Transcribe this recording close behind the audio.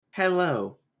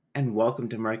Hello, and welcome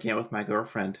to Marking Out with My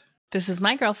Girlfriend. This is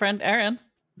my girlfriend, Erin.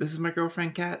 This is my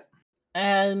girlfriend, Kat.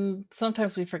 And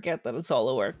sometimes we forget that it's all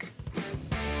a work.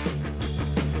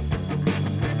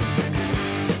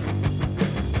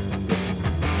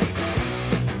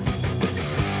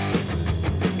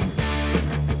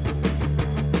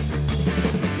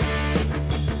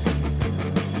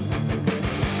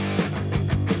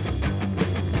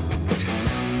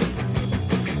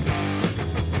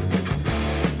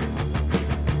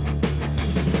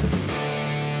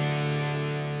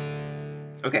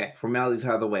 Okay, formalities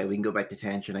out of the way. We can go back to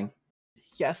tangenting.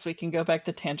 Yes, we can go back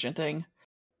to tangenting.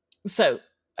 So,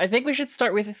 I think we should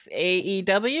start with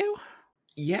AEW.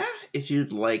 Yeah, if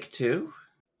you'd like to.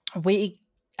 We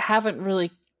haven't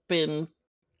really been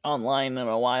online in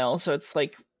a while, so it's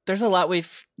like there's a lot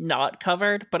we've not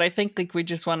covered, but I think we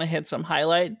just want to hit some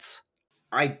highlights.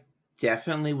 I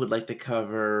definitely would like to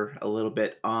cover a little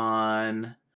bit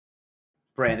on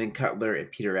Brandon Cutler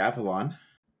and Peter Avalon,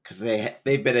 because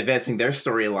they've been advancing their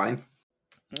storyline.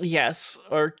 Yes,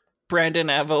 or Brandon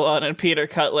Avalon and Peter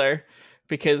Cutler,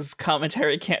 because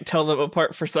commentary can't tell them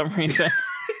apart for some reason.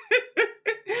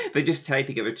 They just tagged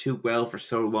together too well for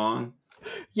so long.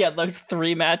 Yeah, those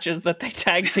 3 matches that they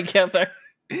tagged together.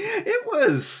 It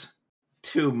was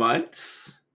 2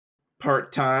 months.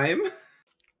 Part-time.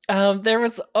 There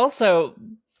was also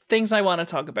things I want to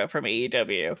talk about from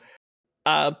AEW.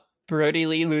 Brody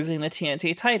Lee losing the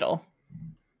TNT title.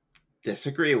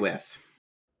 Disagree with.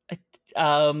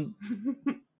 The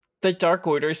Dark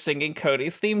Order singing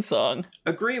Cody's theme song.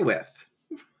 Agree with.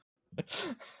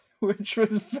 Which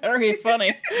was very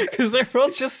funny, because they're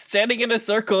both just standing in a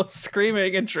circle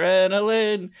screaming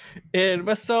adrenaline in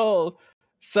my soul.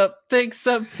 Something,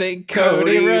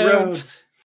 Cody Rhodes.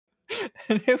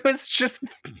 And it was just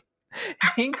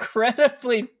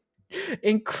incredibly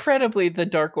the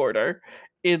Dark Order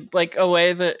in like a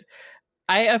way that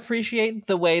I appreciate.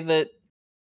 The way that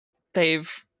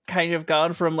they've kind of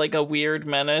gone from like a weird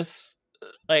menace,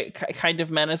 like kind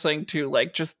of menacing, to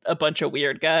like just a bunch of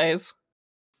weird guys.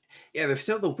 Yeah, they're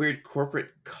still the weird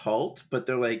corporate cult, but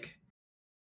they're like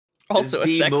also a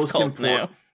sex cult now.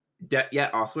 Yeah,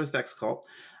 also a sex cult.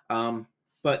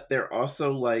 But they're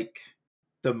also like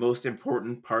the most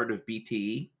important part of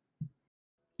BTE.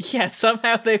 Yeah,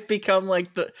 somehow they've become like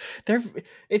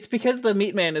it's because the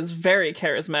Meat Man is very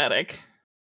charismatic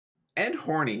and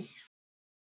horny.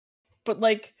 But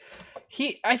like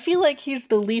I feel like he's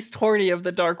the least horny of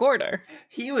the Dark Order.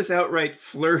 He was outright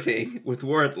flirting with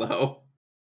Wardlow.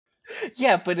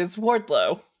 Yeah, but it's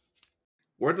Wardlow.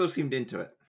 Wardlow seemed into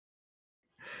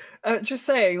it. Just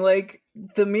saying, like,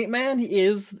 the Meat Man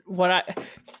is what I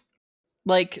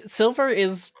like. Silver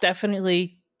is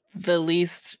definitely the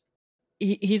least.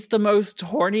 He's the most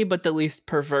horny, but the least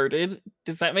perverted.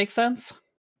 Does that make sense?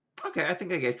 Okay, I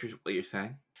think I get what you're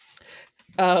saying.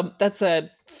 That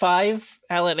said, 5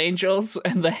 Allen Angels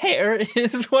and the hair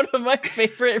is one of my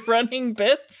favorite running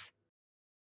bits.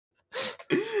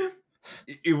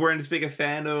 You weren't as big a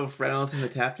fan of Reynolds and the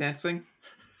tap dancing?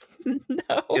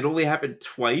 No. It only happened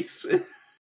twice.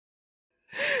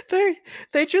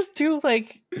 They just do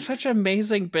like such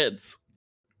amazing bits.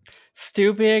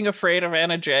 Stu being afraid of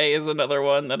Anna Jay is another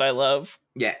one that I love.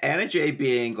 Yeah, Anna Jay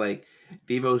being like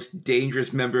the most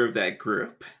dangerous member of that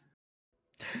group.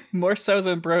 More so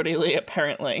than Brody Lee,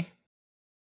 apparently.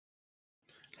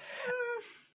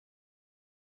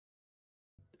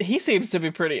 He seems to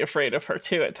be pretty afraid of her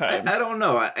too at times. I don't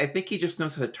know. I think he just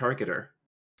knows how to target her.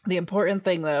 The important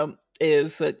thing, though,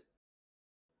 is that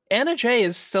Anna Jay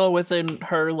is still within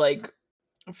her like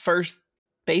first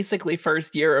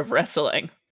year of wrestling.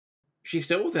 She's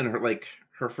still within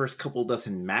her first couple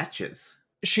dozen matches.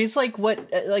 She's like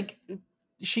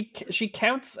she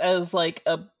counts as like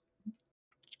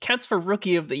counts for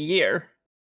Rookie of the Year.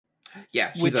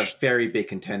 Yeah, she's a very big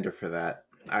contender for that,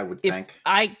 I would think.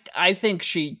 I think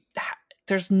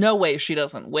there's no way she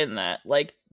doesn't win that.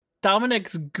 Like,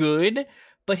 Dominic's good,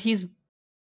 but he's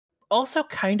also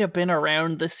kind of been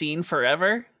around the scene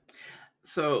forever.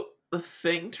 So the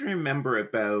thing to remember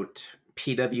about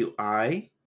PWI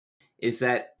is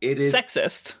that it is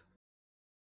sexist.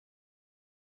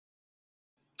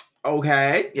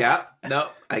 Okay, yeah, no,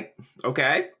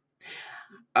 okay.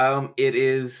 It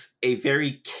is a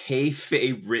very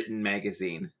kayfabe written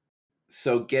magazine.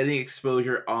 So getting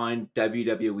exposure on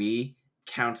WWE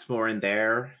counts more in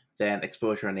there than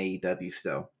exposure on AEW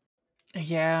still.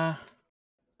 Yeah.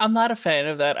 I'm not a fan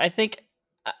of that. I think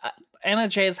Anna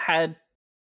Jay's had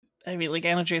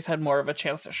more of a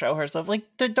chance to show herself. Like,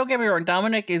 don't get me wrong,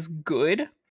 Dominic is good.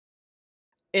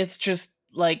 It's just,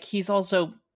 like, he's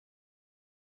also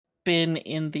been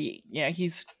in the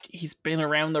he's been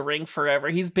around the ring forever.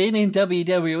 He's been in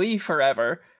WWE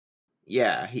forever.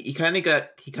 Yeah, he kind of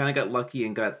got lucky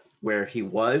and got where he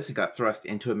was. He got thrust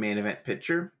into a main event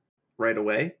picture right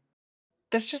away.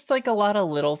 There's just like a lot of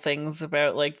little things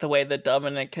about like the way that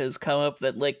Dominic has come up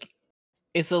that like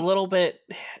it's a little bit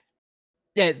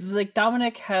like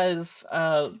Dominic has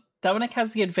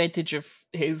the advantage of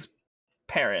his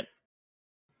parent.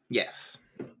 Yes.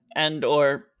 And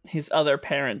or his other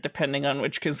parent, depending on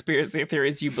which conspiracy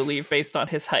theories you believe based on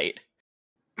his height.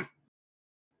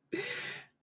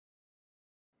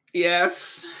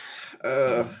 Yes.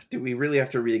 Do we really have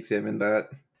to re-examine that?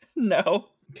 No.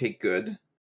 Okay, good.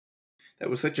 That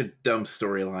was such a dumb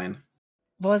storyline.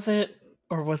 Was it?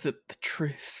 Or was it the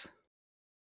truth?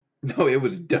 No, it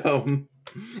was dumb.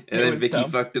 And then Vicky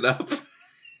fucked it up.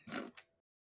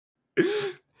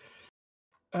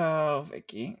 Oh,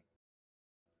 Vicky.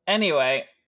 Anyway,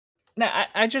 now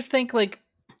I just think like,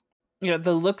 you know,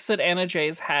 the looks that Anna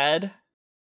Jay's had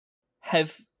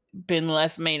have been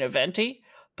less main eventy,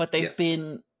 but they've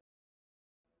been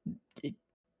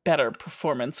better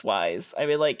performance wise. I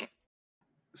mean, like,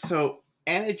 so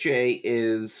Anna Jay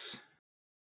is,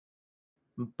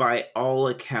 by all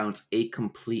accounts, a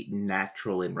complete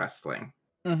natural in wrestling.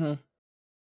 Mm-hmm.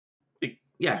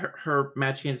 Yeah, her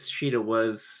match against Shida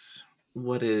was,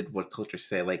 what did What Culture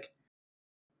say? Like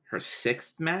her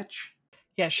 6th match?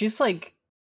 Yeah, she's like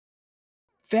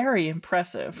very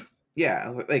impressive.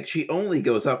 Yeah, like she only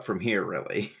goes up from here,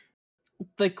 really.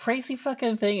 The crazy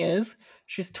fucking thing is,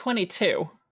 she's 22.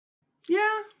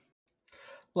 Yeah.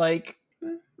 Like,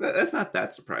 that's not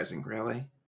that surprising, really.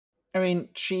 I mean,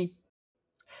 she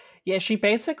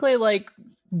basically like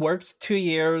worked 2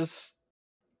 years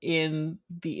in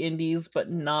the indies, but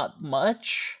not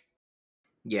much.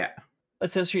 Yeah.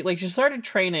 So she started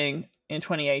training in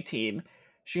 2018.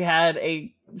 She had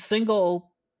a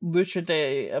single Lucha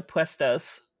de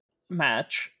Apuestas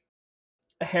match,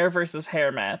 a hair versus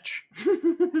hair match,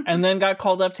 and then got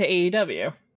called up to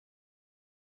AEW.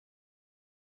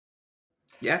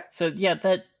 Yeah. So yeah,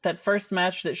 that first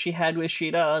match that she had with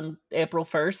Shida on April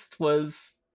 1st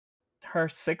was her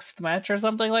 6th match or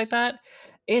something like that.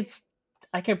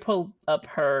 I can pull up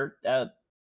her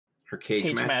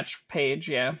cage match page,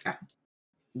 yeah.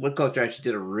 What Culture actually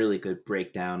did a really good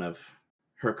breakdown of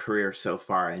her career so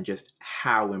far and just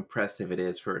how impressive it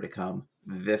is for her to come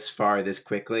this far this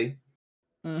quickly.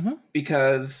 Mm-hmm.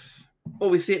 Because, well,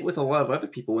 we see it with a lot of other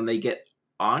people when they get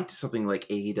onto something like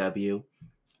AEW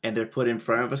and they're put in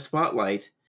front of a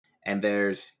spotlight and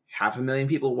there's 500,000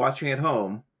 people watching at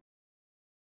home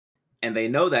and they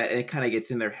know that and it kind of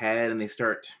gets in their head and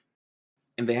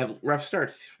they have rough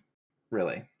starts,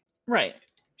 really. Right.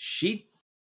 She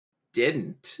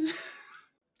didn't.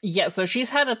 Yeah, so she's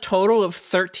had a total of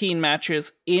 13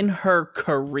 matches in her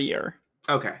career.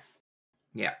 Okay.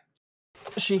 Yeah.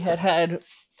 She had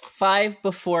 5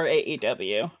 before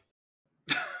AEW.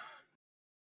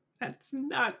 That's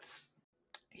nuts.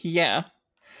 Yeah.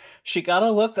 She got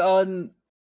a look on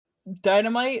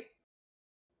Dynamite,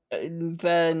 and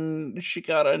then she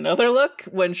got another look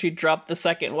when she dropped the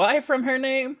second Y from her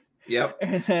name. Yep.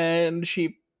 And then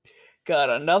she got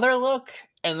another look,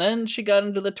 and then she got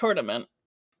into the tournament.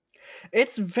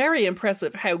 It's very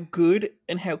impressive how good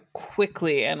and how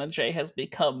quickly Anna Jay has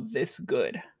become this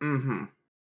good. Mm-hmm.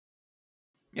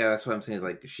 Yeah, that's what I'm saying.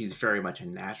 Like, she's very much a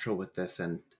natural with this,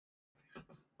 and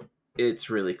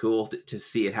it's really cool to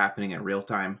see it happening in real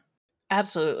time.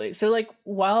 Absolutely. So, like,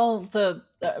 while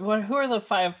who are the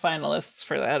 5 finalists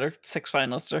for that, or 6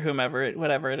 finalists, or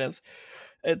whatever it is?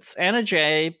 It's Anna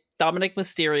Jay, Dominic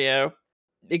Mysterio,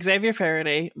 Xavier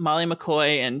Faraday, Molly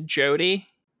McCoy, and Jody.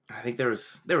 I think there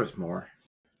was more.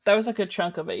 That was a good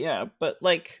chunk of it, yeah. But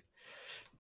like,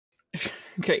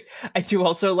 okay, I do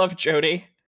also love Jody.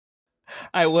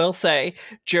 I will say,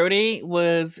 Jody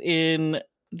was in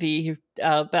the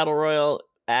Battle Royal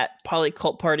at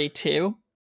Polycult Party 2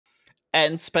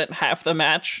 and spent half the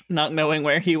match not knowing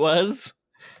where he was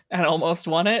and almost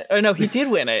won it. Oh no, he did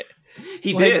win it.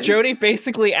 He did. Jody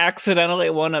basically accidentally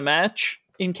won a match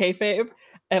in kayfabe,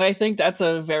 and I think that's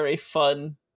a very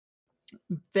fun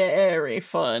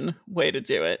way to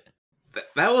do it.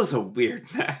 That was a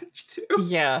weird match too.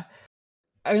 Yeah.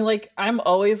 I mean, like, I'm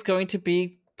always going to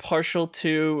be partial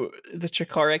to the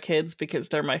Chikara kids because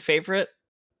they're my favorite,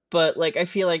 but like, I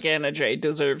feel like Anna Jay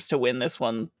deserves to win this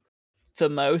one the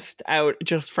most out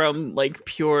just from like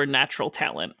pure natural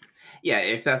talent. Yeah,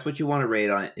 if that's what you want to rate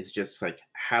on it, it's just like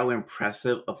how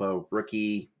impressive of a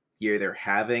rookie year they're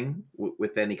having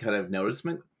with any kind of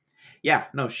noticement. Yeah,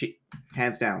 no, she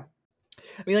hands down.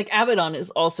 I mean, like, Abaddon is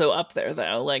also up there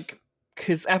though. Like,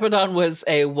 because Abaddon was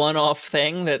a one-off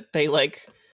thing that they like,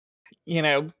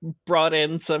 brought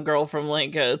in some girl from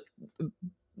like a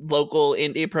local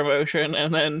indie promotion,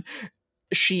 and then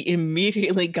she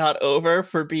immediately got over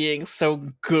for being so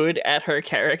good at her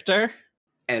character.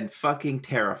 And fucking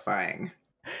terrifying.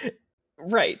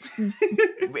 Right.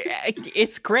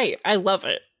 It's great. I love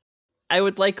it. I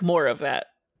would like more of that.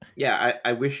 Yeah,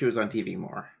 I wish she was on TV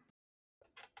more.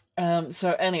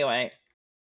 So anyway,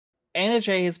 Anna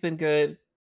Jay has been good.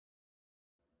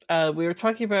 We were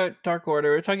talking about Dark Order.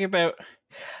 We were talking about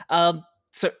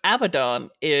so Abaddon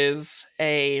is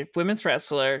a women's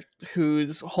wrestler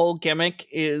whose whole gimmick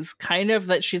is kind of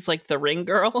that she's like the ring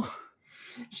girl.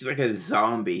 She's like a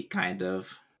zombie, kind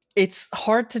of. It's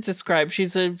hard to describe.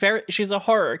 She's a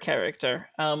horror character.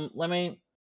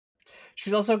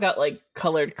 She's also got like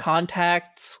colored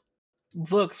contacts.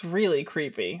 Looks really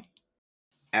creepy.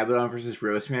 Abaddon versus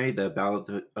Rosemary, the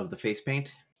Battle of the Face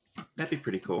Paint. That'd be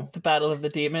pretty cool. The Battle of the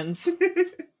Demons.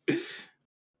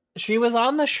 She was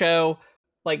on the show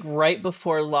like right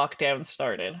before lockdown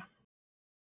started.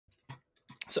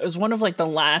 So it was one of like the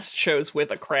last shows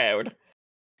with a crowd.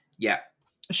 Yeah.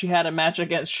 She had a match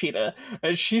against Sheeta,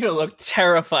 and Sheeta looked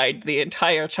terrified the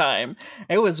entire time.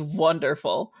 It was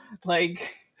wonderful.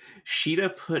 Like, Sheeta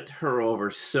put her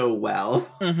over so well.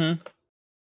 Mm-hmm.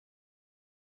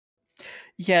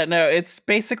 Yeah, no, it's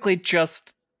basically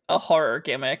just a horror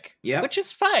gimmick. Yeah. Which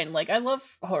is fine. Like, I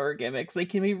love horror gimmicks. They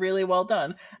can be really well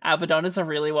done. Abaddon is a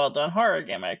really well done horror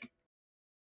gimmick.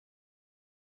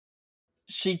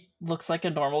 She looks like a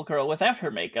normal girl without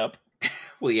her makeup.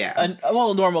 Well, yeah. A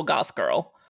normal goth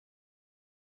girl.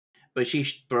 But she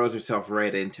throws herself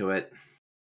right into it.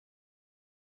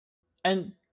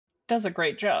 And does a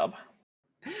great job.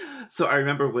 So I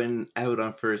remember when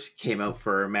Abaddon first came out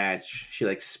for her match, she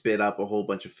like spit up a whole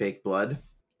bunch of fake blood.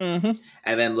 Mm-hmm.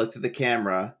 And then looked at the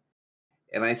camera,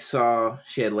 and I saw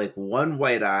she had like one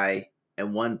white eye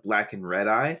and one black and red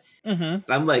eye. Mm-hmm. And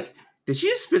I'm like, did she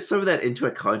just spit some of that into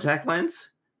a contact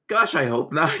lens? Gosh, I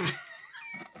hope not.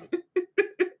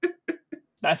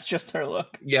 That's just her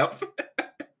look. Yep.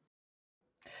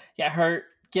 Yeah, her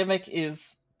gimmick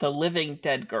is the living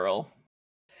dead girl.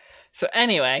 So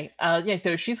anyway,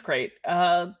 so she's great.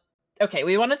 Okay,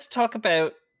 we wanted to talk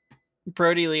about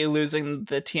Brody Lee losing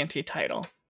the TNT title.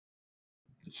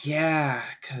 Yeah,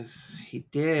 because he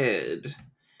did.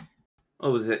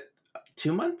 What was it?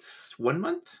 2 months? 1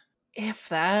 month? If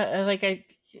that,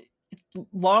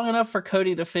 long enough for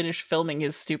Cody to finish filming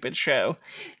his stupid show.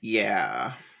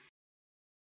 Yeah.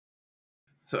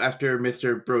 So after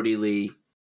Mr. Brody Lee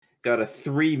got a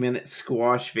 3-minute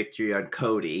squash victory on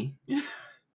Cody,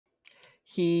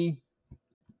 Cody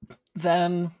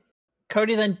then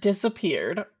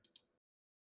disappeared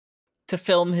to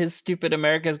film his stupid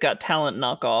America's Got Talent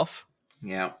knockoff.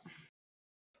 Yeah.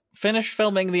 Finished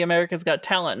filming the America's Got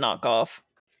Talent knockoff,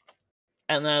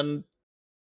 and then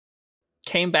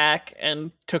came back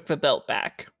and took the belt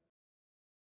back.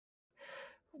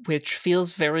 Which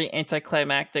feels very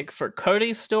anticlimactic for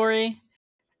Cody's story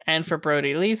and for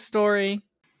Brody Lee's story.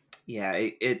 Yeah,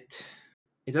 it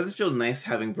doesn't feel nice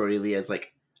having Brody Lee as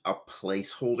like a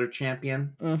placeholder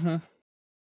champion. Mm-hmm.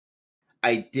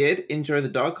 I did enjoy the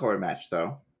dog collar match,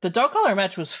 though. The dog collar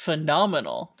match was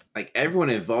phenomenal. Like,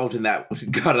 everyone involved in that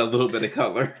got a little bit of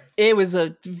color. It was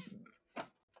a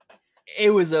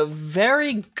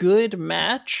very good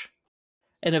match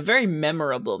and a very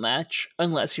memorable match,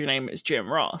 unless your name is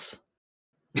Jim Ross.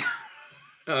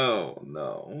 Oh,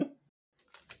 no.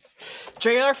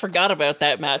 JR forgot about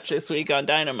that match this week on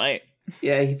Dynamite.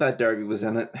 Yeah, he thought Darby was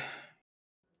in it.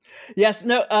 Yes,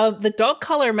 no, the dog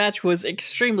collar match was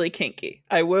extremely kinky.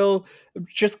 I'm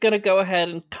just gonna go ahead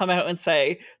and come out and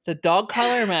say the dog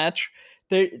collar match,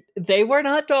 they were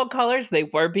not dog collars, they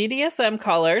were BDSM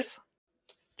collars.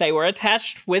 They were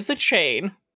attached with a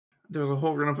chain. There was a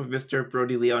whole run-up of Mr.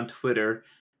 Brody Lee on Twitter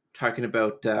talking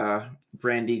about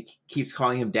Brandy keeps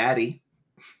calling him daddy.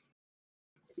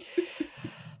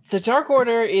 The Dark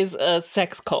Order is a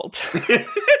sex cult.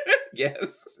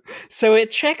 Yes. So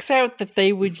it checks out that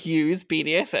they would use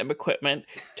BDSM equipment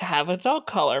to have a dog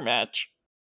collar match.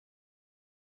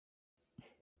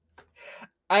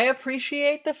 I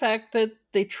appreciate the fact that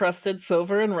they trusted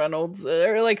Silver and Reynolds,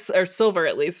 or Silver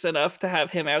at least enough to have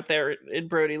him out there in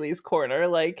Brody Lee's corner.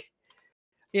 Like,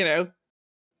 the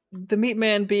Meat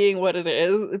Man being what he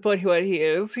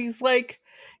is,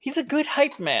 he's a good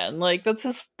hype man. Like that's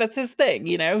his thing.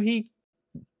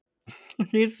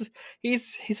 He's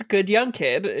a good young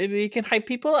kid, and he can hype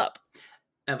people up.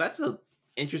 Now that's an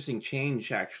interesting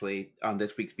change, actually, on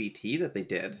this week's BT that they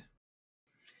did.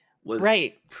 Was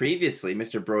right. Previously,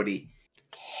 Mr. Brody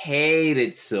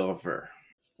hated Silver.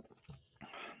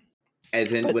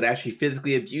 As in, would actually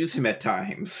physically abuse him at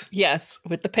times. Yes,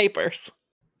 with the papers.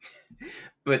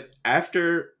 But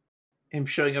after him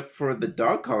showing up for the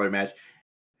dog collar match,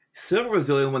 Silver was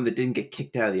the only one that didn't get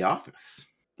kicked out of the office.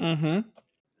 Mm-hmm.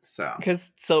 So,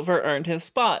 because Silver earned his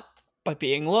spot by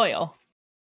being loyal.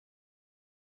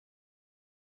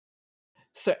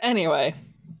 So anyway,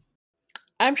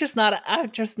 I'm just not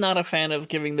a fan of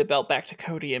giving the belt back to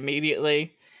Cody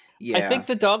immediately. yeah. I think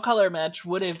the dog collar match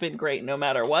would have been great no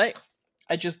matter what.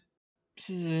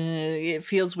 It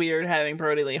feels weird having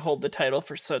Brody Lee hold the title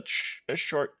for such a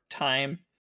short time.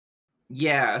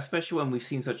 Yeah, especially when we've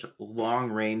seen such long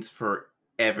reigns for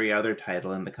every other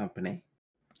title in the company.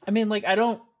 I mean, like,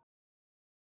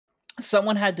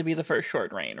 someone had to be the first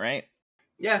short reign, right?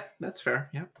 Yeah, that's fair.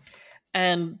 Yeah.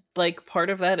 And, like, part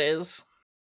of that is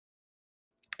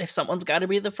if someone's got to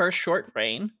be the first short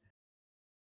reign,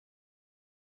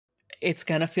 it's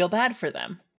gonna feel bad for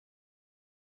them.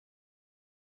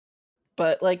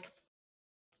 But, like,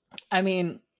 I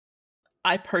mean,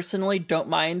 I personally don't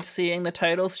mind seeing the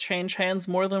titles change hands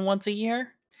more than once a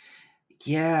year.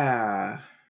 Yeah.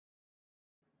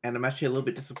 And I'm actually a little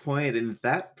bit disappointed in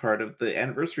that part of the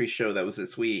anniversary show that was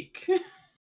this week.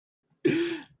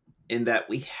 In that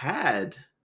we had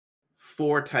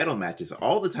 4 title matches.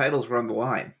 All the titles were on the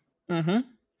line. Mm-hmm.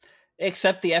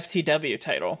 Except the FTW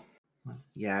title.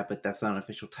 Yeah, but that's not an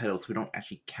official title, so we don't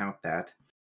actually count that.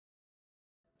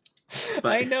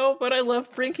 But I know, but I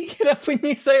love bringing it up when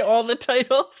you say all the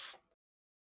titles.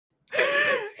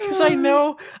 Because I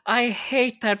know I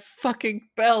hate that fucking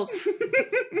belt.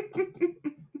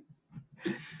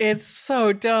 It's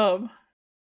so dumb.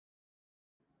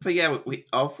 But yeah, we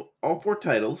all 4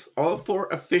 titles, all 4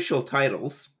 official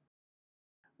titles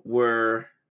were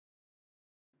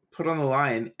put on the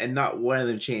line, and not one of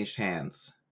them changed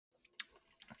hands.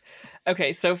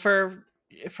 Okay, so for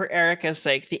Erica's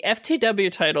sake, the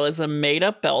FTW title is a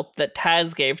made-up belt that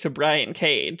Taz gave to Brian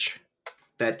Cage.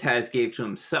 That Taz gave to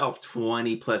himself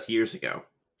 20 plus years ago.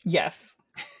 Yes.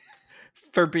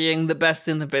 For being the best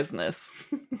in the business.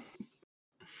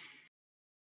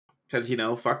 Because,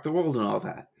 fuck the world and all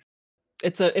that.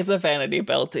 It's a vanity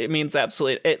belt. It means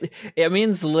it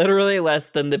means literally less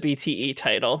than the BTE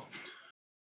title.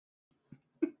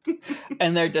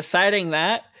 And they're deciding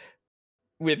that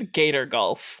with Gator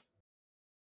Golf.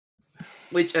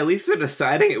 Which, at least they're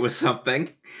deciding it was something.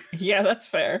 Yeah, that's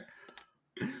fair.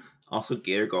 Also,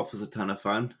 Gator Golf is a ton of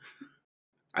fun.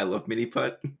 I love mini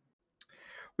putt.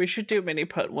 We should do mini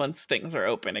putt once things are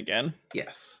open again.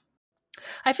 Yes.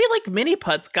 I feel like mini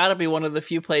putt's gotta be one of the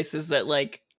few places that,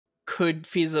 like, could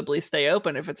feasibly stay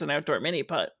open if it's an outdoor mini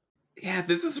putt. Yeah,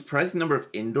 there's a surprising number of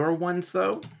indoor ones,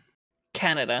 though.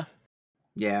 Canada.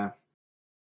 Yeah.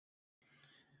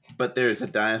 But there's a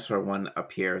dinosaur one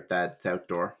up here that's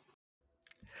outdoor.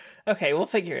 Okay, we'll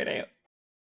figure it out.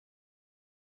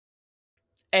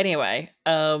 Anyway,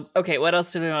 okay, what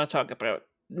else do we want to talk about?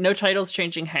 No titles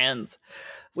changing hands.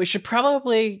 We should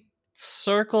probably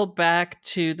circle back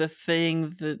to the thing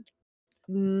that...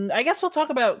 I guess we'll talk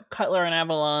about Cutler and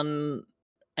Avalon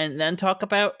and then let's talk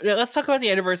about the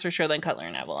anniversary show, then Cutler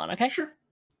and Avalon, okay? Sure.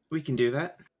 We can do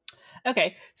that.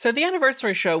 Okay, so the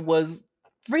anniversary show was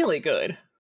really good.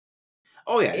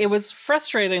 Oh, yeah. It was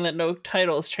frustrating that no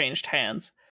titles changed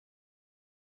hands.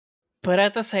 But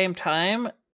at the same time,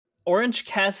 Orange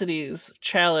Cassidy's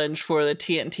challenge for the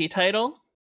TNT title.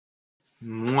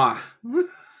 Mwah.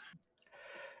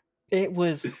 It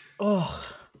was... Oh.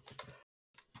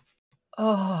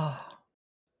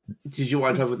 Did you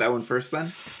want to talk about that one first,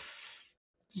 then?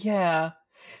 Yeah.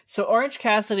 So Orange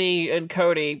Cassidy and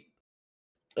Cody...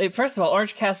 First of all,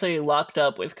 Orange Cassidy locked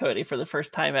up with Cody for the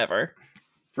first time ever.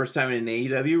 First time in an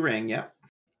AEW ring, yeah.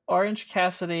 Orange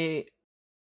Cassidy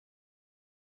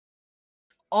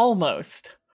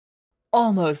almost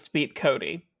beat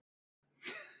Cody.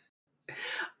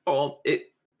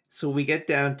 So we get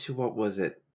down to, what was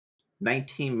it?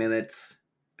 19 minutes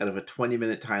out of a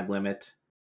 20-minute time limit.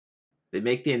 They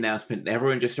make the announcement, and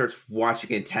everyone just starts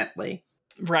watching intently.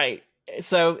 Right.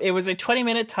 So it was a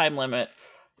 20-minute time limit.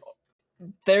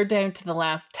 They're down to the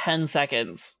last 10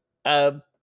 seconds.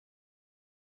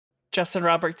 Justin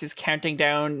Roberts is counting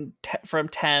down from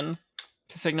 10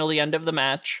 to signal the end of the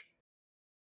match.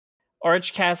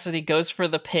 Orange Cassidy goes for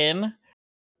the pin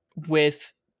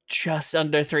with just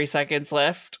under 3 seconds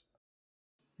left.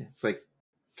 It's like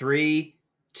 3,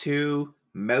 2,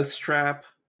 mousetrap,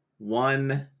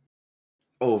 1,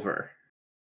 over.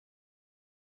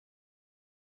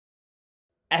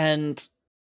 And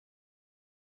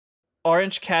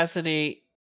Orange Cassidy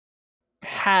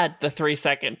had the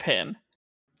 3-second pin.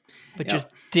 but Yep. just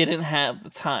didn't have the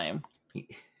time.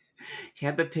 He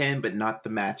had the pin, but not the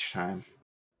match time.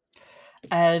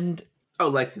 And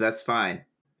Oh, Lexi, that's fine.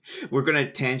 We're going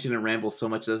to tangent and ramble so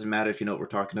much it doesn't matter if you know what we're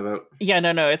talking about. yeah,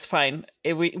 no, it's fine.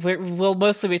 We'll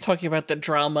mostly be talking about the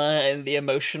drama and the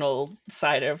emotional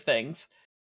side of things.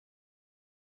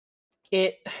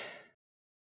 It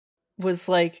was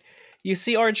like, you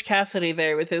see Orange Cassidy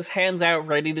there with his hands out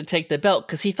ready to take the belt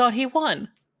because he thought he won.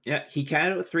 Yeah, he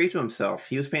counted with 3 to himself.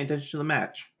 He was paying attention to the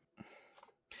match.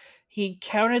 He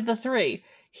counted the 3.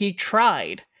 He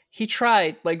tried. He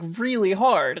tried, like, really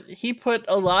hard. He put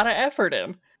a lot of effort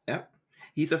in. Yep.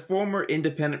 He's a former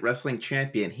independent wrestling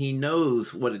champion. He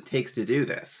knows what it takes to do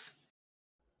this.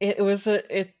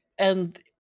 And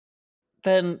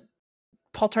then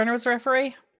Paul Turner was the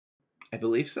referee? I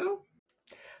believe so.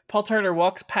 Paul Turner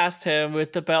walks past him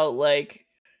with the belt like,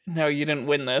 no, you didn't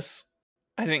win this.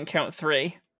 I didn't count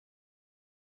 3.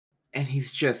 And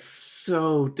he's just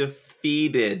so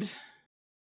defeated.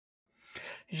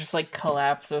 He just like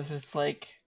collapses. It's like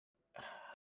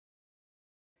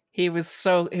he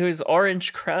was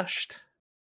orange crushed.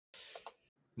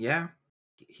 Yeah.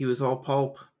 He was all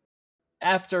pulp.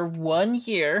 After 1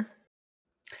 year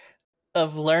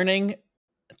of learning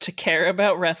to care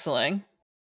about wrestling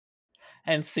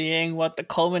and seeing what the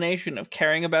culmination of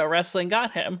caring about wrestling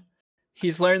got him,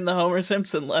 he's learned the Homer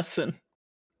Simpson lesson.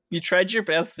 You tried your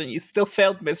best and you still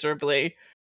failed miserably,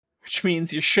 which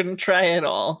means you shouldn't try at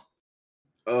all.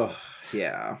 Oh,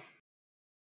 yeah.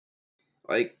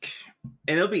 Like,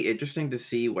 and it'll be interesting to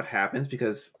see what happens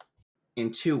because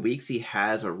in 2 weeks he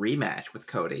has a rematch with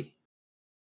Cody.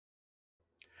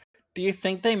 Do you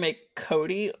think they make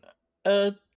Cody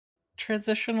a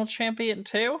transitional champion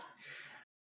too?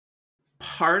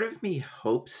 Part of me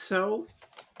hopes so.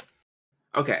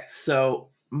 Okay, so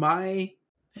my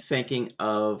thinking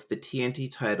of the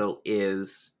TNT title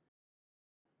is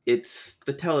it's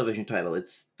the television title.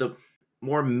 It's the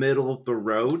more middle of the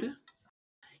road.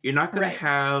 You're not going Right. to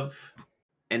have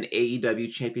an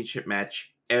AEW championship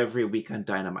match every week on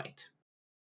Dynamite.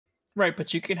 Right,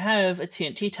 but you can have a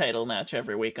TNT title match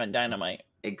every week on Dynamite.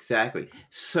 Exactly.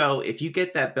 So if you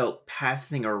get that belt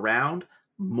passing around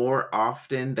more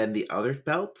often than the other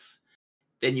belts,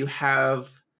 then you have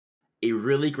a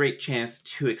really great chance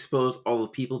to expose all the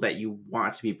people that you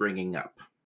want to be bringing up.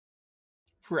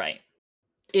 Right.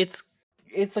 It's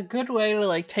a good way to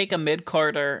like take a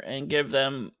mid-carder and give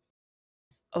them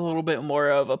a little bit more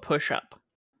of a push-up.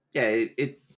 Yeah,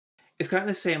 it's kind of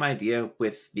the same idea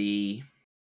with the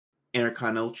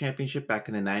Intercontinental Championship back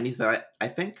in the 90s that I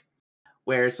think,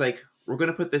 where it's like, we're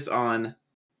going to put this on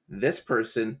this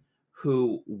person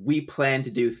who we plan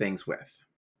to do things with.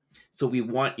 So we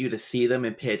want you to see them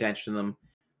and pay attention to them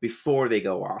before they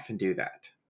go off and do that.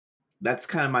 That's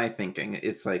kind of my thinking.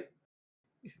 It's like,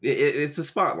 it's a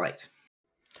spotlight.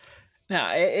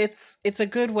 Yeah, it's a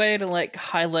good way to like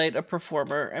highlight a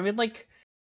performer. I mean, like,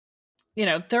 you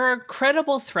know, there are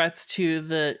credible threats to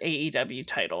the AEW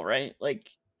title, right? Like,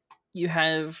 you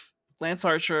have Lance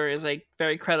Archer is a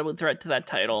very credible threat to that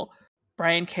title.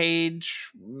 Brian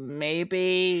Cage,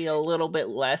 maybe a little bit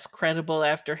less credible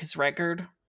after his record.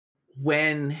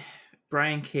 When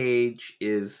Brian Cage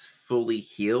is fully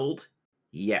healed,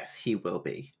 yes, he will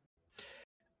be.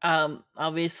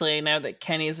 Obviously, now that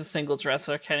Kenny is a singles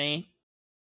wrestler,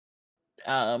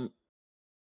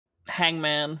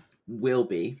 Hangman Will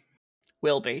be.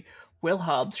 will be. Will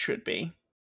Hobbs should be.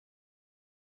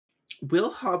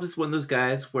 Will Hobbs is one of those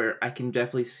guys where I can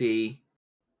definitely see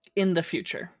in the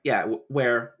future. Yeah,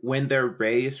 where when they're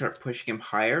ready to start pushing him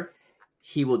higher,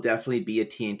 he will definitely be a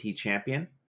TNT champion.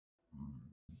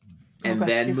 And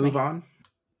then move on.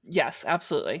 Yes,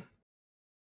 absolutely.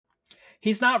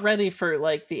 He's not ready for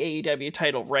like the AEW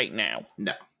title right now.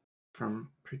 No. From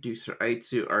producer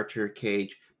Aitsu, Archer,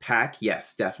 Cage, Pac,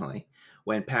 yes, definitely.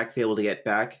 When Pac's able to get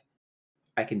back,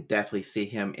 I can definitely see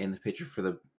him in the picture for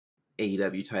the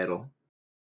AEW title.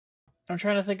 I'm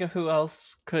trying to think of who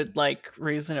else could like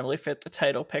reasonably fit the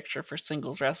title picture for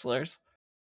singles wrestlers.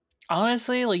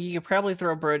 Honestly, like you could probably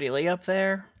throw Brody Lee up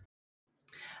there.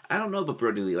 I don't know about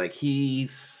Brody Lee. Like he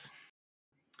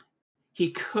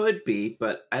could be,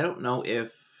 but I don't know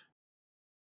if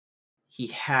he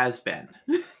has been.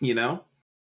 You know?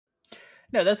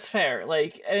 No, that's fair.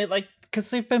 Like, I mean, like because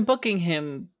they've been booking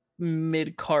him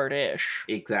mid-card-ish.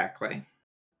 Exactly.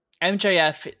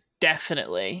 MJF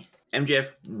definitely.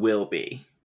 MJF will be.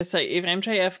 It's like if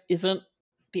MJF isn't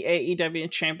the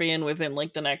AEW champion within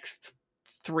like the next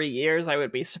 3 years, I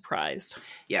would be surprised.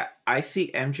 Yeah, I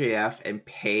see MJF and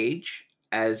Paige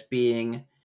as being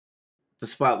the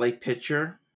spotlight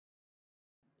picture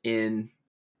in,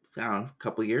 I don't know, a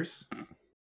couple years.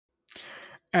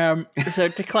 So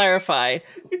to clarify,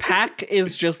 PAC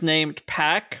is just named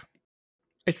PAC.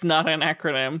 It's not an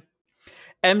acronym.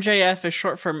 MJF is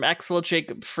short for Maxwell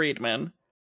Jacob Friedman.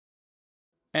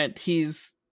 And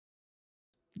he's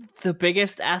the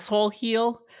biggest asshole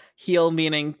heel. Heel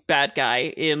meaning bad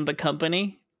guy in the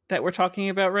company that we're talking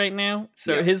about right now.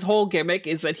 So his whole gimmick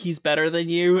is that he's better than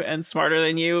you and smarter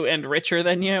than you and richer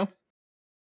than you.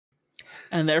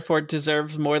 And therefore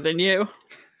deserves more than you.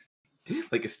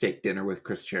 Like a steak dinner with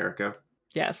Chris Jericho.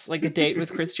 Yes, like a date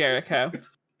with Chris Jericho.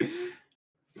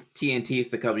 TNT is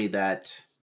the company that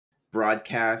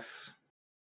broadcasts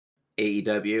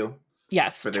AEW.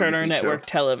 Yes, Turner Network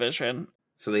Television.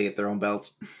 So they get their own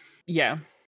belts. Yeah.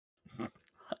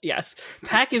 Yes.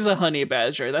 PAC is a honey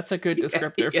badger. That's a good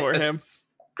descriptor for him.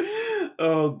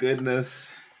 Oh,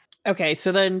 goodness. Okay,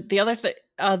 so then the other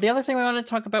thing we wanted to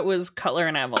talk about was Cutler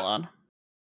and Avalon.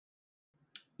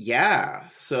 Yeah,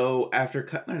 so after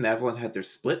Cutler and Avalon had their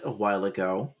split a while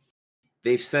ago,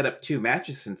 they've set up 2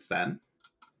 matches since then.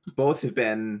 Both have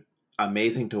been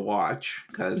amazing to watch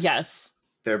because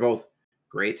they're both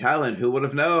great talent. Who would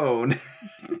have known?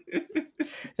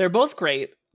 They're both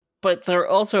great, but they're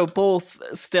also both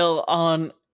still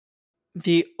on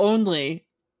the only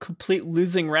complete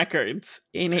losing records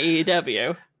in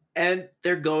AEW. And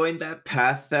they're going that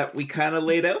path that we kind of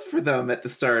laid out for them at the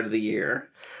start of the year.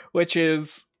 Which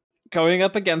is going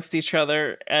up against each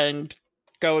other and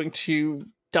going to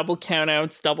double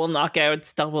countouts, double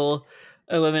knockouts, double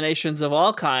eliminations of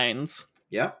all kinds.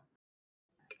 Yep.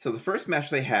 So the first match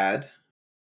they had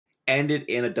ended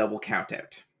in a double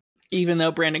countout. Even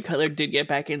though Brandon Cutler did get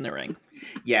back in the ring.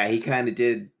 Yeah, he kind of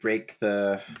did break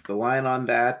the line on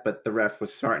that, but the ref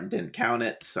was smart and didn't count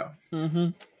it, so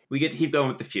we get to keep going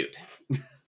with the feud.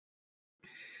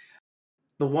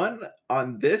 The one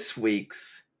on this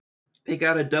week's, they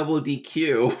got a double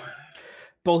DQ.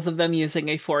 Both of them using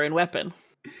a foreign weapon.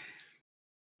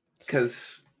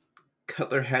 Because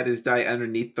Cutler had his die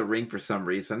underneath the ring for some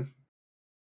reason.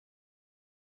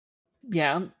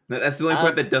 Yeah. That's the only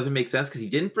part that doesn't make sense, because he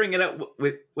didn't bring it up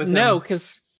with him. No,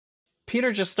 because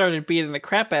Peter just started beating the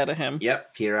crap out of him.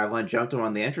 Yep, Peter Avalon jumped him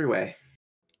on the entryway.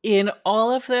 In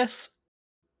all of this,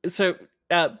 so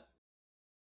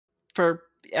for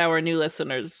our new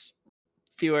listeners,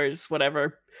 viewers,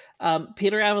 whatever,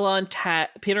 Peter Avalon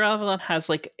has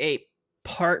like a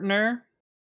partner,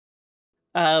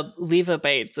 Leva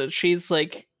Bates, and she's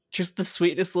like just the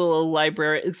sweetest little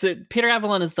librarian. So Peter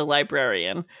Avalon is the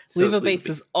librarian. So Leva Bates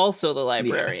is also the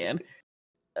librarian.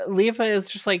 Yeah. Leva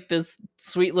is just like this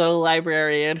sweet little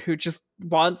librarian who just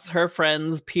wants her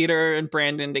friends, Peter and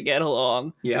Brandon, to get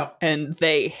along. Yeah. And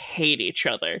they hate each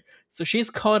other. So she's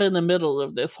caught in the middle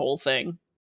of this whole thing.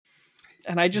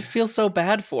 And I just feel so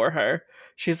bad for her.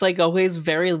 She's like always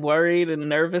very worried and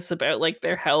nervous about like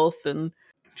their health, and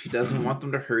she doesn't want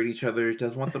them to hurt each other. She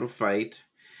doesn't want them to fight.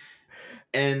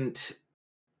 And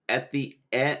at the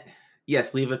end,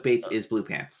 yes, Leva Bates is Blue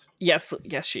Pants. Yes,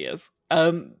 she is.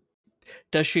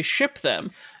 Does she ship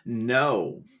them?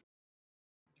 No.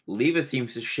 Leva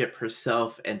seems to ship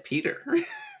herself and Peter.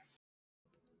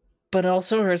 But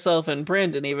also herself and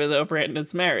Brandon, even though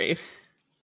Brandon's married.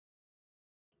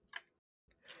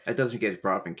 That doesn't get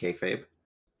brought up in kayfabe.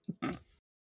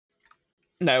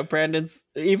 No,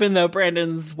 even though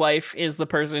Brandon's wife is the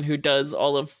person who does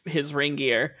all of his ring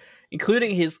gear,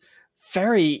 including his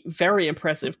very, very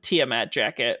impressive Tiamat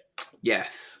jacket.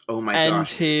 Yes. Oh my gosh. And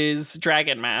gosh. his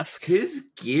dragon mask. His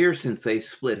gear since they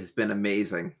split has been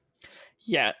amazing.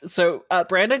 Yeah. So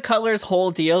Brandon Cutler's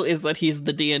whole deal is that he's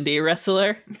the D&D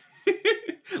wrestler.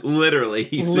 Literally.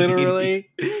 He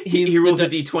rolls a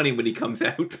D20 when he comes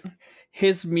out.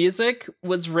 His music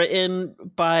was written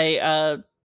by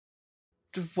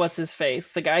what's his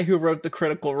face? The guy who wrote the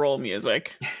Critical Role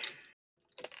music.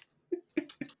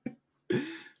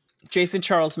 Jason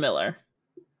Charles Miller.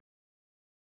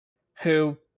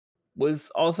 Who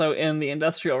was also in the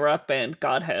industrial rock band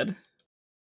Godhead.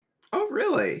 Oh,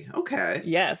 really? Okay.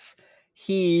 Yes.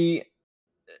 He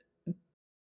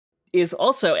is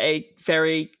also a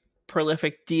very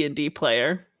prolific D&D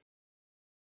player.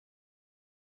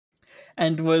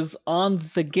 And was on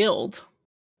The Guild.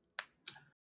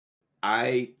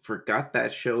 I forgot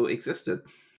that show existed.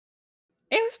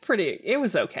 It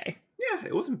was okay. Yeah,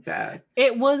 it wasn't bad.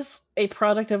 It was a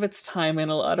product of its time in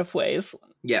a lot of ways.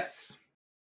 Yes.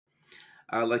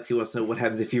 Lexi wants to know what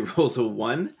happens if he rolls a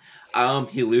 1.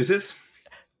 He loses.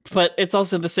 But it's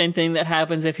also the same thing that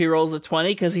happens if he rolls a 20,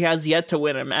 because he has yet to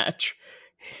win a match.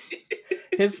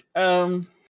 His, okay,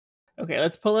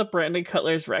 let's pull up Brandon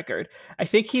Cutler's record. I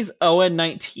think he's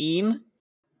 0-19.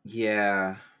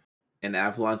 Yeah. And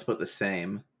Avalon's about the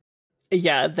same.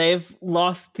 Yeah, they've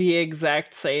lost the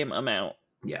exact same amount.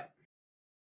 Yeah.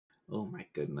 Oh my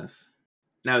goodness.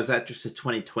 Now, is that just a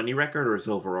 2020 record or is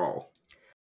it overall?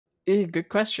 Good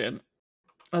question.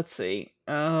 Let's see.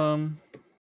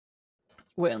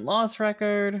 Win-loss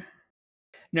record.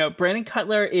 No, Brandon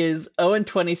Cutler is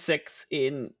 0-26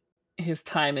 in his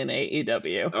time in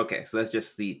AEW. Okay, so that's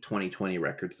just the 2020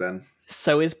 records then.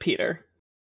 So is Peter.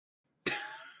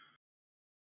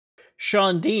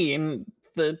 Sean Dean,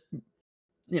 the,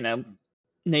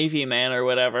 Navy man or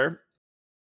whatever.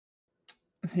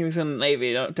 He was in the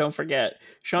Navy, don't forget.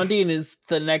 Sean Dean is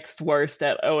the next worst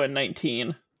at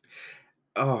 0-19.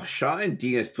 Oh, Sean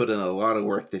Dean has put in a lot of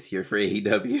work this year for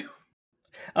AEW.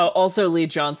 Oh, also Lee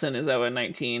Johnson is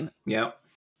 0-19. Yep.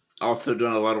 Also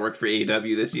doing a lot of work for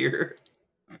AEW this year.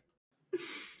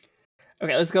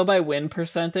 Okay, let's go by win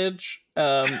percentage.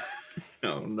 Oh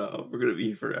no, we're gonna be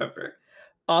here forever.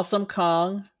 Awesome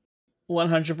Kong,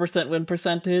 100% win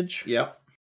percentage. Yep.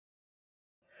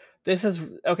 This is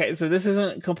okay, so this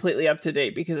isn't completely up to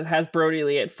date because it has Brody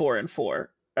Lee at 4-4.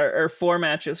 Or 4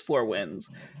 matches, 4 wins.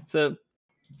 So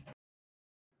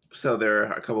they're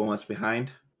a couple months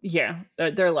behind. Yeah,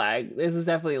 they're lagged. This is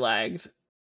definitely lagged.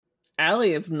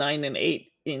 Allie is 9-8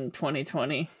 in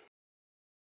 2020.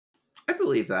 I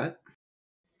believe that.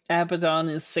 Abaddon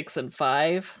is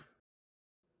 6-5.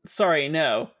 Sorry,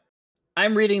 no.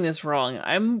 I'm reading this wrong.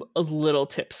 I'm a little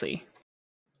tipsy.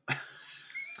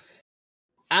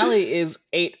 Allie is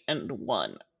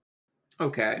 8-1.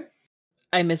 Okay.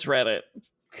 I misread it.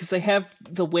 Because they have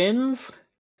the wins,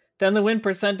 then the win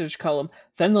percentage column,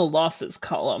 then the losses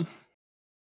column.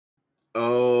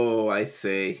 Oh, I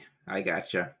see. I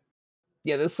gotcha.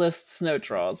 Yeah, this lists no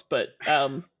draws, but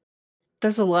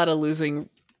there's a lot of losing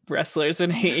wrestlers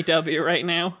in AEW right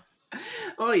now.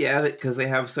 Oh yeah, because they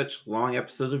have such long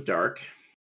episodes of Dark.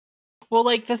 Well,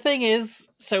 like, the thing is,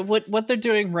 so what they're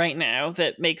doing right now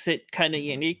that makes it kind of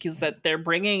unique is that they're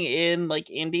bringing in, like,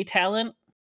 indie talent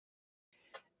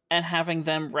and having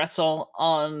them wrestle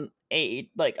on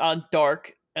on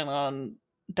Dark and on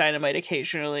Dynamite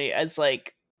occasionally as,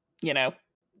 like,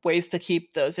 ways to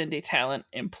keep those indie talent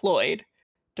employed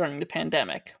during the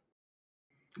pandemic.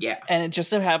 Yeah. And it just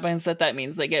so happens that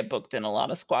means they get booked in a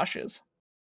lot of squashes.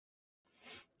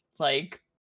 Like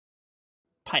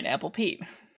Pineapple Pete,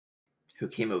 who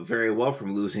came out very well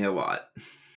from losing a lot.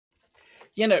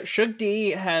 Shug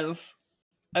D has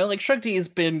Shug D has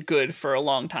been good for a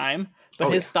long time,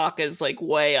 but his stock is like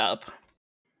way up.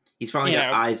 He's finally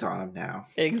got eyes on him now.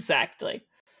 Exactly.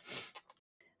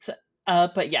 So,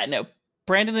 but yeah, no,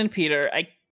 Brandon and Peter, I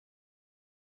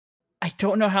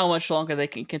don't know how much longer they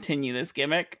can continue this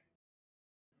gimmick.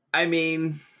 I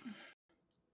mean,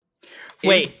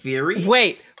 in theory.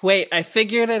 Wait, I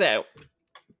figured it out.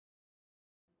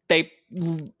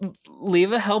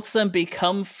 Leva helps them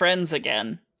become friends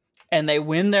again, and they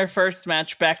win their first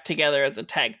match back together as a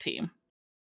tag team.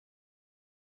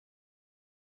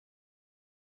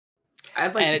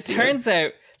 It turns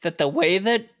out that the way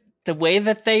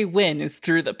that they win is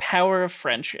through the power of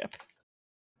friendship.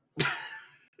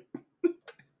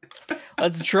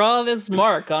 Let's draw this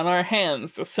mark on our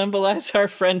hands to symbolize our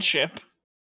friendship.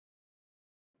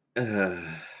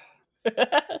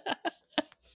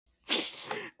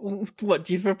 What,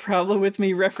 do you have a problem with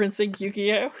me referencing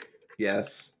Yu-Gi-Oh?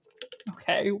 Yes.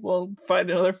 Okay, we'll find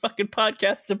another fucking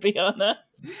podcast to be on that.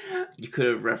 You could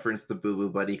have referenced the Boo Boo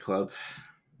Buddy Club.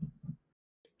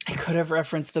 I could have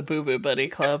referenced the Boo Boo Buddy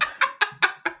Club.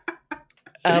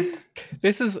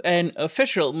 This is an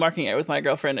official Marking Out with My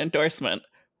Girlfriend endorsement.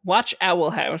 Watch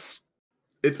Owl House.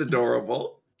 It's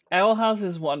adorable. Owl House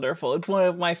is wonderful. It's one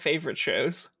of my favorite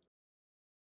shows.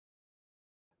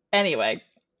 Anyway,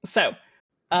 so,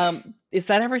 is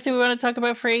that everything we want to talk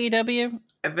about for AEW?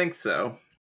 I think so.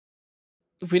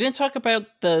 We didn't talk about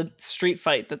the street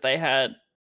fight that they had.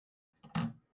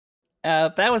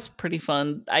 That was pretty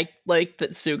fun. I like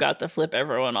that Sue got to flip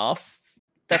everyone off.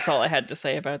 That's all I had to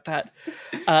say about that.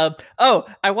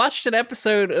 I watched an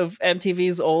episode of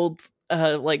MTV's old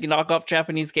knockoff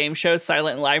Japanese game show,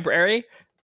 Silent Library,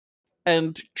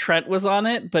 and Trent was on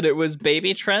it, but it was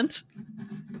baby Trent.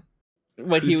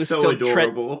 When he was so still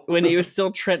adorable. When he was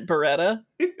still Trent Beretta.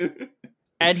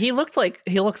 And he looks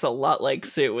a lot like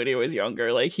Sue when he was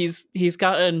younger. Like he's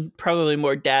gotten probably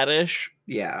more daddish.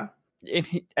 Yeah.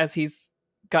 As he's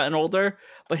gotten older,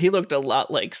 but he looked a lot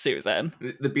like Sue then.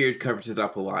 The beard covers it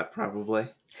up a lot, probably.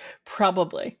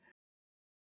 Probably.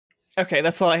 Okay,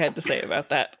 that's all I had to say about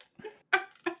that.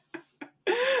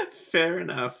 Fair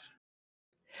enough.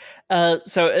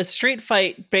 So a street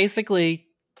fight, basically,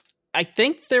 I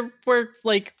think there were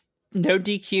like no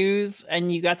DQs,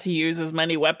 and you got to use as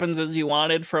many weapons as you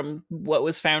wanted from what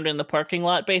was found in the parking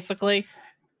lot, basically.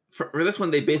 For this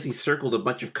one, they basically circled a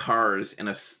bunch of cars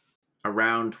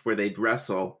around where they'd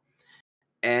wrestle,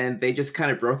 and they just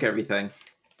kind of broke everything.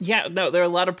 Yeah, no, there are a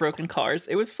lot of broken cars.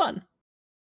 It was fun.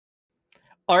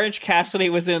 Orange Cassidy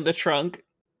was in the trunk.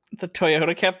 The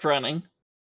Toyota kept running.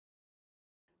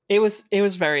 It was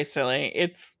very silly.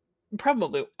 It's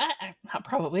probably not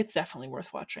probably. It's definitely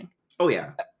worth watching. Oh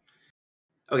yeah.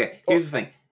 Okay, here's the thing.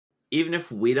 Even if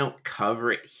we don't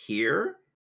cover it here,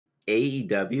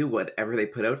 AEW, whatever they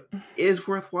put out, is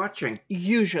worth watching.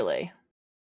 Usually.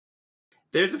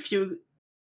 There's a few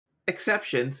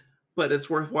exceptions, but it's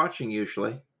worth watching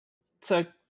usually. So,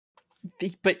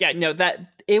 but yeah, no,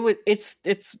 that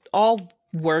it's all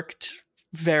worked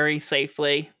very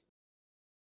safely,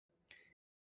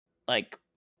 like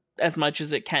as much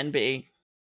as it can be.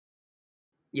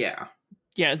 Yeah.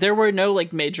 Yeah, there were no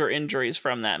like major injuries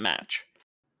from that match.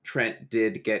 Trent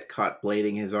did get caught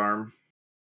blading his arm.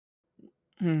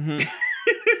 Mm-hmm.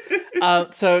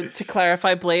 So to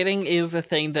clarify, blading is a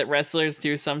thing that wrestlers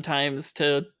do sometimes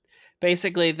to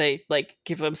basically they like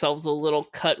give themselves a little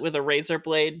cut with a razor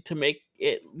blade to make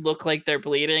it look like they're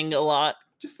bleeding a lot.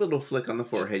 Just a little flick on the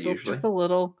forehead, usually. Just a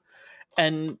little.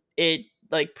 And it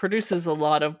like produces a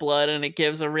lot of blood, and it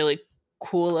gives a really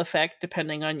cool effect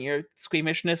depending on your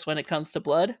squeamishness when it comes to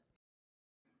blood.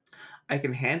 I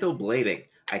can handle blading.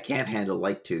 I can't handle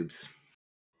light tubes.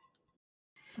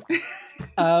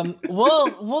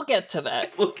 We'll get to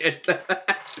that. We'll get to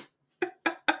that.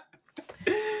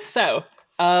 So,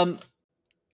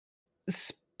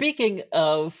 speaking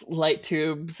of light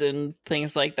tubes and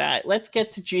things like that, let's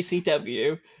get to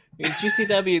GCW. Because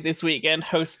GCW this weekend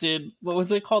hosted, what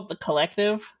was it called? The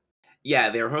Collective? Yeah,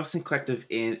 they were hosting Collective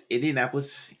in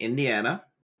Indianapolis, Indiana,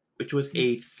 which was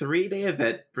a 3-day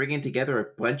event bringing together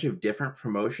a bunch of different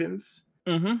promotions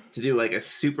to do like a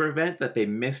super event that they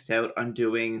missed out on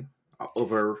doing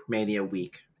over Mania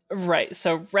week. Right.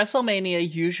 So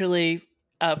WrestleMania usually,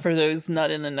 for those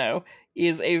not in the know,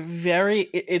 is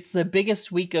it's the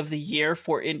biggest week of the year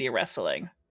for indie wrestling.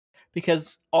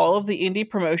 Because all of the indie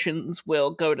promotions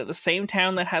will go to the same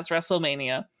town that has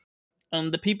WrestleMania,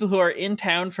 and the people who are in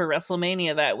town for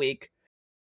WrestleMania that week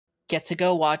get to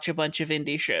go watch a bunch of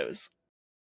indie shows.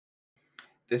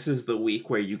 This is the week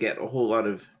where you get a whole lot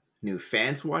of new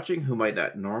fans watching who might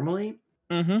not normally,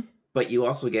 but you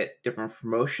also get different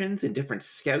promotions and different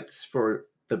scouts for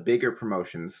the bigger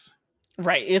promotions.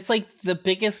 Right. It's like the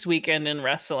biggest weekend in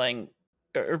wrestling,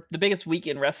 or the biggest week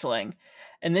in wrestling.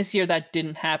 And this year that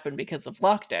didn't happen because of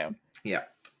lockdown. Yeah.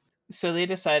 So they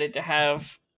decided to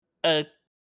have a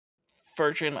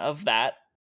version of that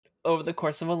over the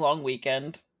course of a long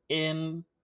weekend in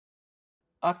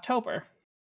October.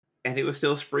 And it was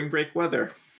still spring break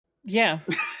weather. Yeah.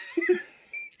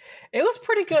 It was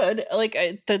pretty good. Like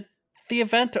the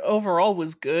event overall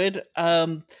was good.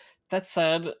 That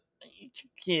said,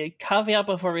 caveat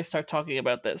before we start talking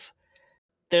about this.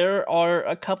 There are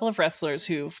a couple of wrestlers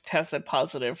who've tested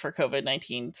positive for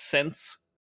COVID-19 since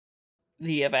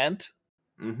the event,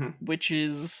 which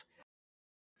is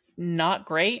not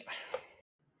great.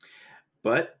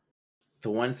 But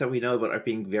the ones that we know about are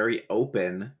being very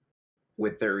open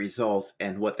with their results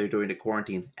and what they're doing to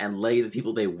quarantine and letting the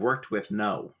people they worked with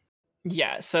know.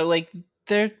 Yeah, so like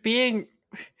they're being...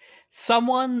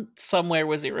 Someone somewhere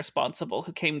was irresponsible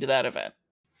who came to that event.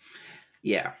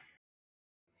 Yeah.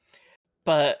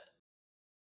 But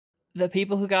the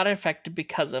people who got infected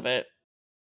because of it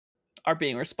are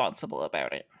being responsible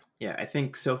about it. Yeah, I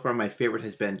think so far my favorite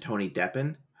has been Tony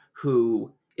Deppen,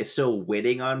 who is still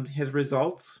waiting on his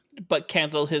results. But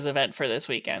canceled his event for this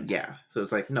weekend. Yeah, so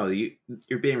it's like, no,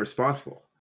 you're being responsible.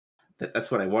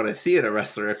 That's what I want to see in a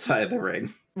wrestler outside of the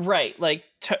ring. Right, like,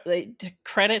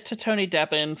 credit to Tony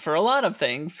Deppen for a lot of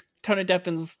things. Tony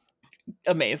Deppen's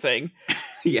amazing.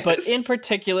 Yes. But in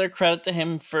particular, credit to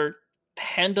him for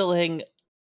handling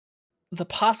the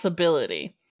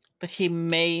possibility that he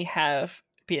may have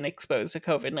been exposed to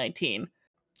COVID-19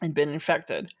 and been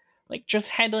infected. Like, just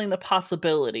handling the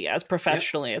possibility as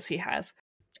professionally as he has.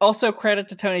 Also, credit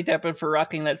to Tony Deppen for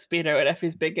rocking that Speedo at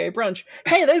Effie's Big Gay Brunch.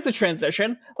 Hey, there's a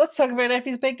transition. Let's talk about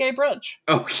Effie's Big Gay Brunch.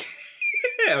 Okay.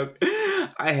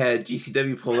 I had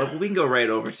GCW pulled up. We can go right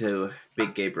over to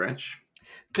Big Gay Brunch.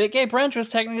 Big Gay Brunch was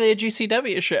technically a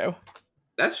GCW show.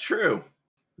 That's true.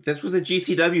 This was a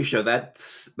GCW show. That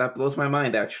blows my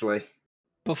mind, actually.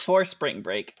 Before spring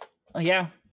break. Yeah.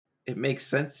 It makes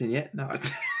sense and yet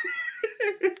not.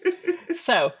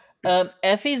 So,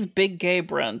 Effie's Big Gay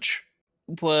Brunch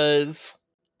was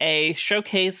a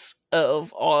showcase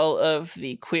of all of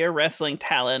the queer wrestling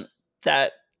talent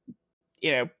that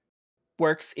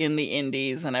works in the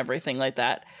indies and everything like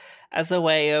that, as a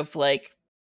way of like,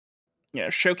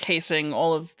 showcasing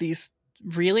all of these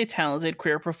really talented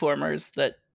queer performers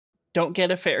that don't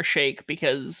get a fair shake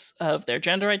because of their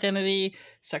gender identity,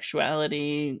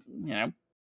 sexuality,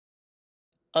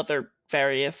 other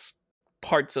various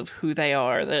parts of who they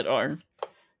are that are,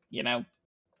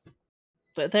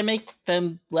 that they make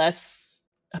them less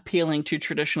appealing to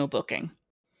traditional booking.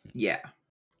 Yeah.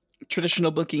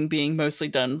 Traditional booking being mostly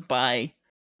done by,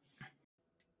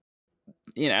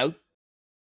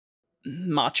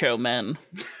 macho men,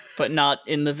 but not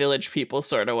in the Village People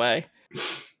sort of way.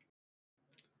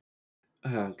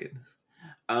 Oh, goodness.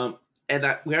 And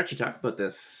we actually talked about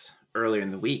this earlier in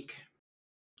the week,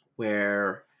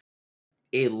 where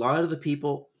a lot of the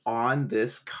people on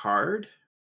this card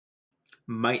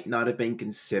might not have been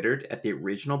considered at the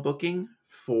original booking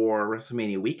for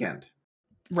WrestleMania weekend.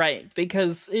 Right,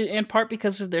 because in part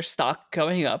because of their stock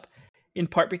going up, in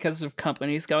part because of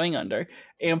companies going under,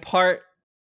 in part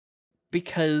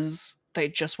because they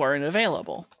just weren't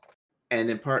available. And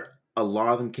in part, a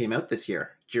lot of them came out this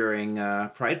year during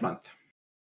Pride Month.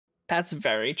 That's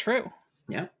very true.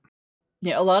 Yeah.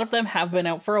 Yeah, a lot of them have been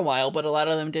out for a while, but a lot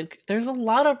of them did. There's a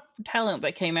lot of talent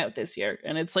that came out this year,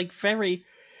 and it's like very,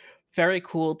 very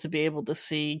cool to be able to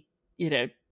see,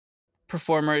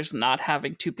 performers not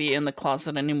having to be in the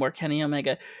closet anymore, Kenny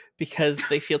Omega, because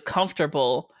they feel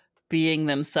comfortable being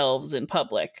themselves in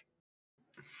public.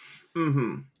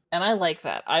 Mm-hmm. And I like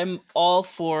that. I'm all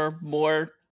for more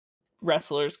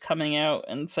wrestlers coming out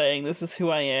and saying, this is who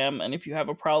I am, and if you have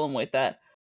a problem with that,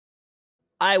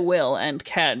 I will and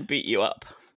can beat you up.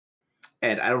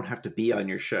 And I don't have to be on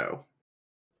your show.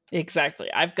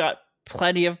 Exactly. I've got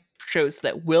plenty of shows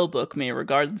that will book me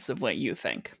regardless of what you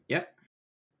think. Yep.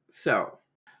 So,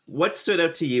 what stood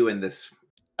out to you in this?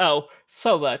 Oh,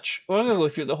 so much. We're going to go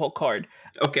through the whole card.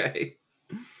 Okay.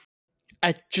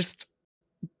 I just...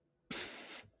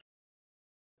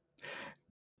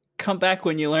 Come back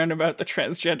when you learn about the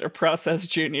transgender process,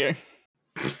 Junior.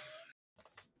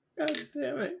 God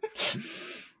damn it.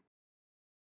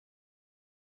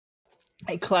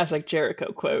 A classic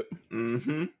Jericho quote.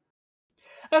 Mm-hmm.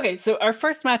 Okay, so our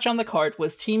first match on the card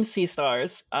was Team Sea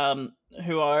Stars,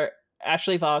 who are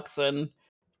Ashley Vox and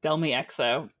Delmi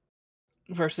Exo,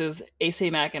 versus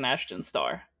AC Mack and Ashton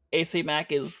Starr. AC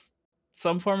Mack is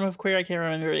some form of queer. I can't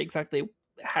remember exactly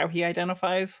how he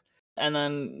identifies. And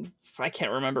then I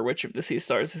can't remember which of the Sea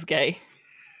Stars is gay.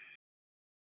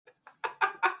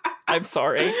 I'm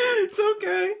sorry. It's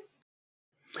okay.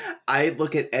 I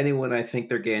look at anyone I think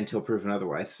they're gay until proven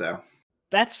otherwise, so.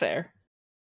 That's fair.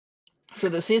 So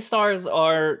the Sea Stars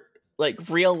are like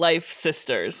real life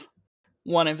sisters.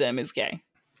 One of them is gay.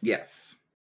 Yes.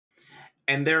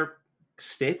 And they're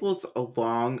staples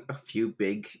along a few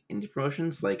big indie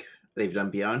promotions. Like, they've done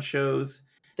Beyond shows.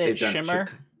 They've done Shimmer.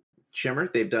 Shimmer.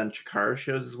 They've done Chikara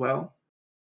shows as well.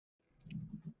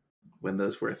 When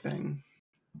those were a thing.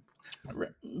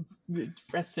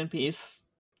 Rest in peace.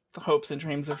 The hopes and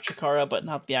dreams of Chikara, but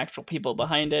not the actual people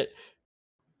behind it.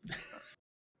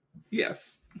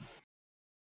 Yes.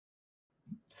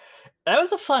 That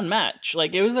was a fun match.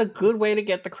 Like, it was a good way to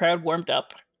get the crowd warmed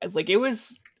up. Like, it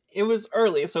was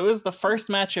early, so it was the first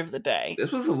match of the day.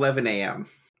 This was 11 a.m.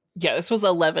 Yeah, this was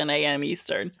 11 a.m.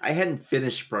 Eastern. I hadn't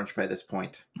finished brunch by this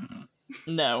point.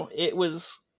 No, it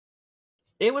was,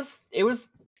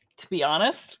 to be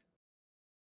honest,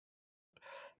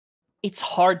 it's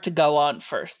hard to go on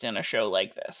first in a show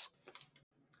like this.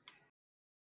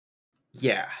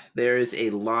 Yeah, there is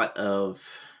a lot of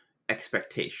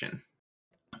expectation.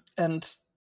 And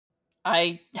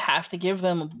I have to give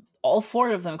them, all four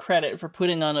of them, credit for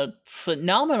putting on a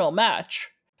phenomenal match.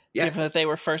 Yeah. Given that they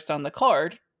were first on the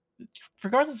card,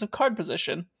 regardless of card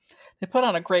position, they put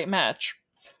on a great match.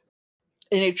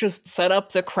 And it just set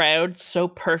up the crowd so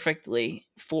perfectly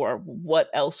for what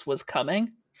else was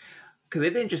coming. Because they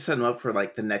didn't just set them up for,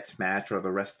 like, the next match or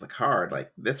the rest of the card.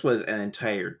 Like, this was an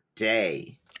entire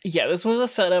day. Yeah, this was a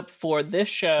setup for this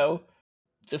show,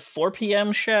 the 4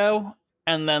 p.m. show,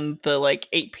 and then the,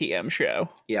 8 p.m. show.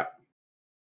 Yeah.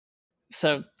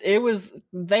 So, it was...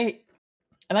 And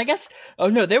I guess... Oh,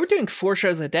 no, they were doing 4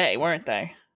 shows a day, weren't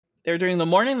they? They were doing the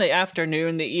morning, the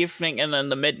afternoon, the evening, and then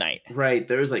the midnight. Right,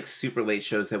 there was, super late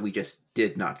shows that we just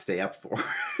did not stay up for.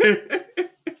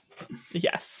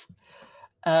 Yes.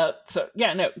 So,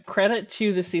 yeah, no, credit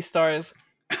to the Sea Stars,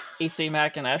 AC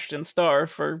Mack and Ashton Starr,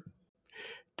 for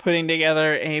putting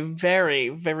together a very,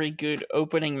 very good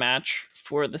opening match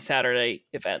for the Saturday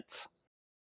events.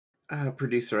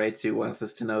 Producer Aitsu wants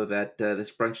us to know that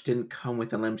this brunch didn't come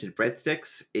with unlimited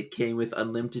breadsticks, it came with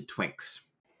unlimited Twinks.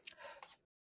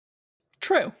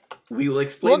 True. We will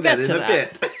explain that in a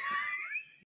bit.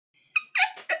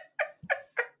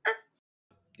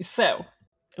 So,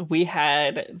 we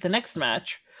had the next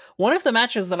match. One of the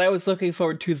matches that I was looking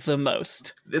forward to the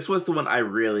most. This was the one I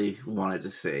really wanted to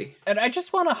see. And I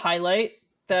just want to highlight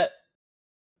that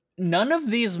none of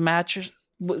these matches...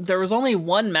 There was only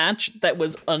one match that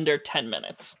was under 10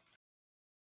 minutes.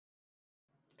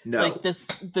 No. Like,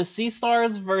 the Sea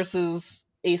Stars versus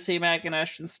AC Mack and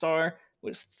Ashton Starr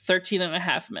was 13 and a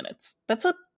half minutes. That's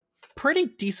a pretty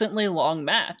decently long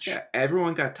match. Yeah,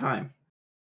 everyone got time.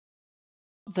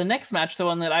 The next match, the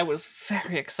one that I was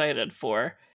very excited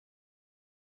for,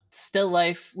 Still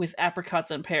Life with Apricots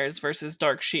and Pears versus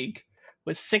Dark Sheik,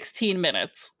 was 16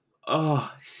 minutes.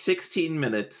 Oh, 16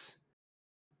 minutes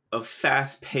of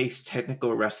fast-paced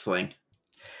technical wrestling.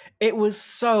 It was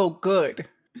so good.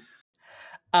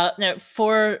 Now,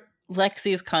 for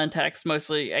Lexi's context,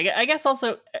 mostly, I guess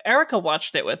also, Erica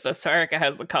watched it with us, so Erica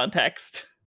has the context.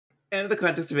 And the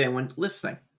context of anyone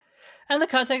listening. And the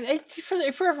context,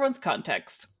 for everyone's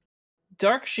context,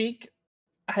 Dark Sheik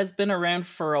has been around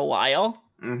for a while,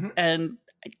 and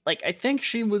I think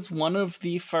she was one of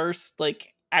the first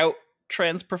out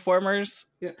trans performers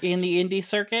in the indie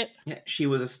circuit. Yeah, she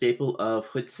was a staple of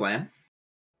Hood Slam.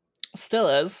 Still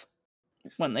is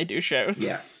when they do shows.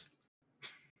 Yes,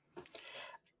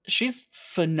 she's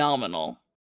phenomenal.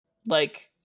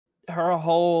 Her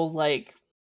whole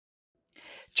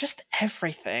just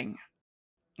everything.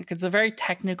 It's a very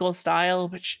technical style,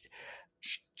 but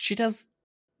she does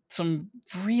some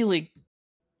really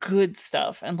good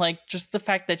stuff. And just the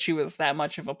fact that she was that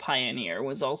much of a pioneer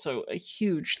was also a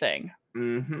huge thing.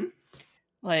 Mm-hmm.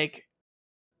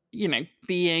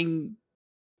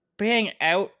 Being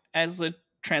out as a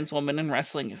trans woman in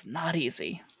wrestling is not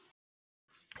easy.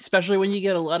 Especially when you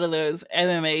get a lot of those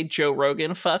MMA Joe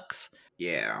Rogan fucks.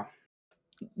 Yeah.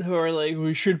 Who are like,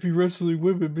 we should be wrestling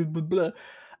women, blah, blah, blah.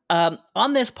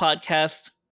 On this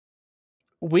podcast,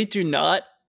 we do not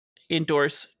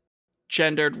endorse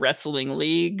gendered wrestling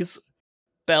leagues,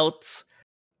 belts,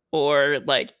 or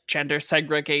gender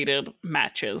segregated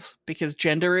matches, because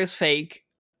gender is fake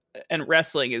and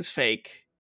wrestling is fake.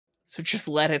 So just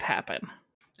let it happen.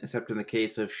 Except in the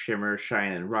case of Shimmer,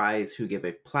 Shine, and Rise, who give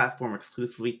a platform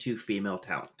exclusively to female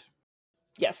talent.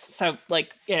 Yes, so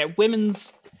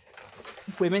women's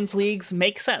leagues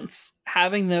make sense.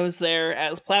 Having those there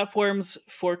as platforms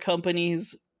for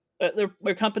companies,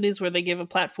 they're companies where they give a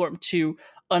platform to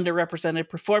underrepresented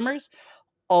performers,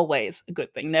 always a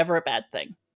good thing, never a bad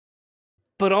thing.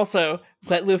 But also,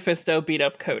 let Lufisto beat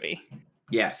up Cody.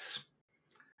 Yes.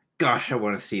 Gosh, I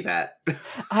want to see that.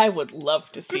 I would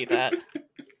love to see that.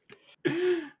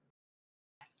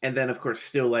 And then, of course,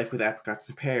 Still Life with Apricots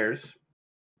and Pears,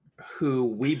 who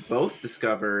we both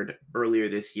discovered earlier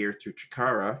this year through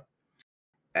Chikara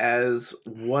as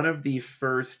one of the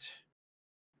first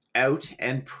out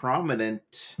and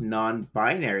prominent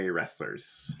non-binary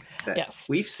wrestlers that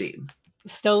we've seen.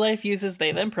 Still Life uses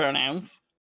they, them pronouns.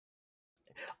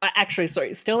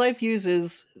 Still Life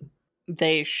uses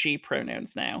they, she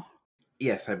pronouns now.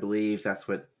 Yes, I believe that's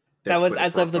what... That was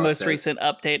as of the most recent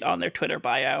update on their Twitter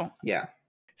bio. Yeah.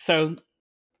 So,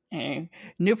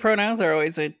 new pronouns are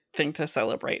always a thing to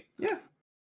celebrate. Yeah.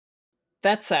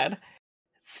 That said,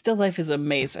 Still Life is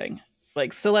amazing.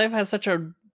 Still Life has such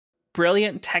a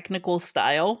brilliant technical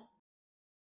style.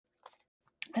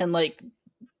 And,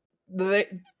 they're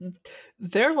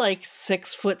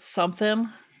 6 foot something.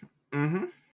 Mm-hmm.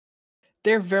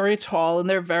 They're very tall and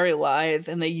they're very lithe,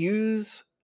 and they use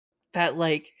that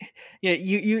the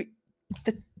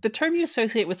term you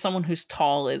associate with someone who's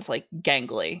tall is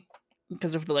gangly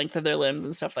because of the length of their limbs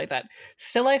and stuff like that.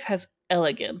 Still Life has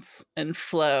elegance and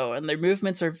flow, and their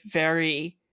movements are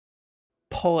very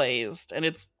poised, and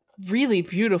it's really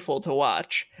beautiful to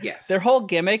watch. Yes. Their whole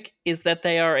gimmick is that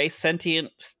they are a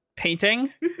sentient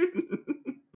painting.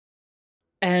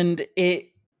 And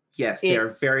Yes, they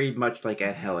are very much like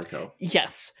Angelico.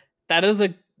 Yes. That is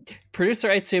producer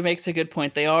Aitsu makes a good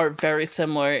point. They are very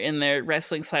similar in their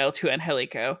wrestling style to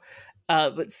Angelico.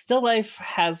 But Still Life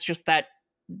has just that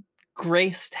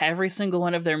grace to every single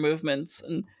one of their movements.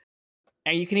 And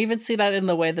you can even see that in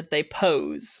the way that they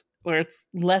pose, where it's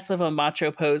less of a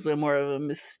macho pose and more of a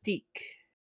mystique.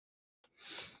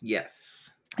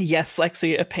 Yes. Yes,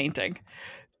 Lexi, a painting.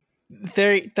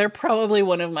 They're probably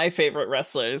one of my favorite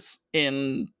wrestlers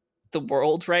in the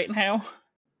world right now.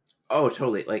 Oh,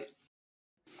 totally.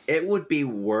 It would be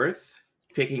worth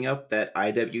picking up that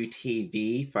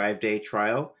IWTV 5-day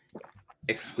trial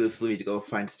exclusively to go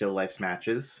find Still Life's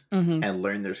matches and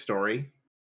learn their story.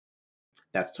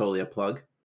 That's totally a plug.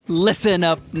 Listen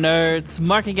up, nerds.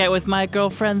 Marking Out with My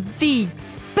Girlfriend, the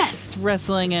best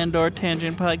wrestling and/or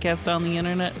tangent podcast on the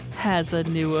internet, has a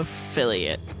new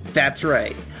affiliate. That's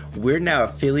right. We're now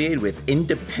affiliated with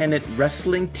Independent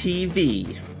Wrestling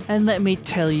TV. And let me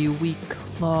tell you, we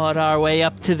clawed our way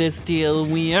up to this deal.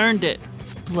 We earned it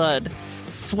with blood,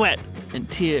 sweat, and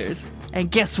tears. And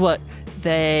guess what?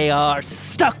 They are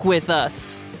stuck with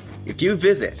us. If you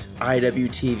visit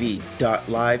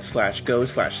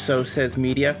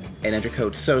iwtv.live/go/SoSaysMedia and enter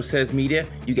code SoSaysMedia,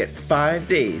 you get 5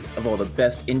 days of all the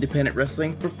best independent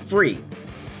wrestling for free.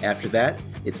 After that,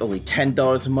 it's only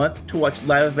 $10 a month to watch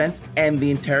live events and the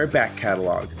entire back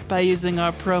catalog. By using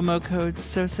our promo code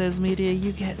SoSaysMedia,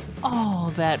 you get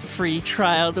all that free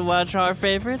trial to watch our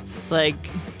favorites, like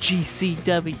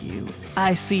GCW,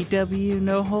 ICW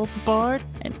No Holds Barred,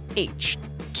 and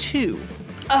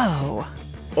H2O.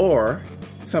 Or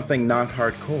something not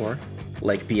hardcore,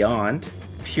 like Beyond,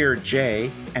 Pure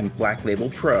J, and Black Label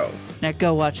Pro. Now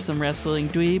go watch some wrestling,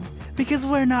 dweeb, because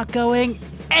we're not going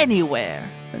anywhere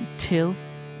until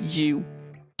you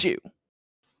do.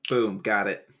 Boom, got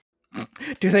it.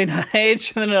 Do they not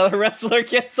age when another wrestler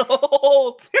gets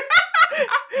old?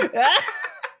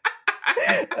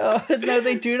 Oh, no,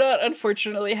 they do not,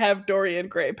 unfortunately, have Dorian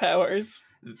Gray powers.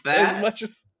 As much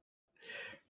as...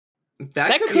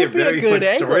 That could be a very good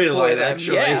storyline,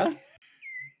 actually. Yeah.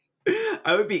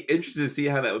 I would be interested to see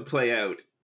how that would play out.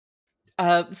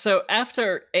 So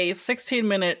after a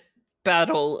 16-minute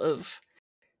battle of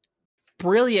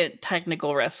brilliant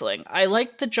technical wrestling, I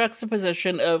like the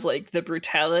juxtaposition of like the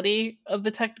brutality of the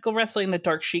technical wrestling that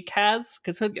Dark Sheik has,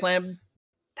 because Hood Slam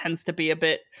tends to be a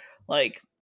bit like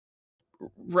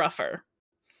rougher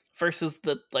versus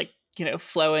the like, you know,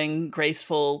 flowing,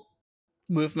 graceful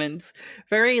movements,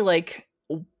 very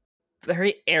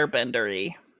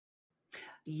airbendery.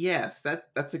 Yes,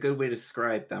 that's a good way to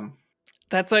describe them.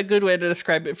 That's a good way to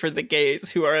describe it for the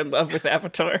gays who are in love with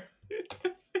Avatar.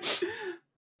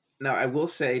 Now, I will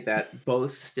say that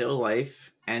both Still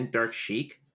Life and Dark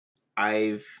Sheik,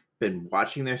 I've been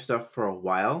watching their stuff for a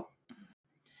while.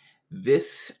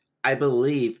 This, I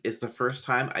believe, is the first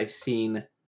time I've seen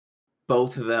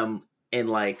both of them in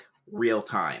like real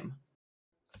time.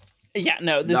 Yeah,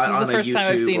 no, this Not is the first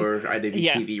time I've seen or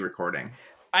IWTV recording.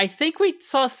 I think we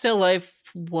saw Still Life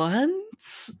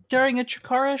once during a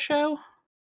Chikara show.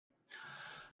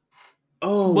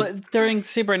 Oh, what, during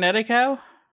Cybernetico?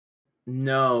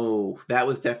 No, that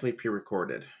was definitely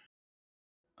pre-recorded.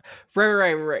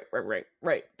 Right. The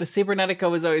Cybernetico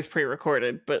was always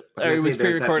pre-recorded, but it was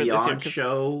pre-recorded this year.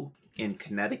 Show in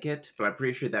Connecticut, but I'm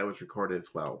pretty sure that was recorded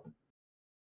as well.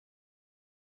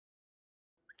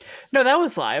 No, that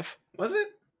was live. Was it?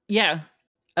 Yeah.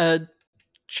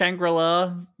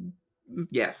 Shangri-La.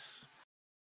 Yes.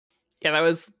 Yeah,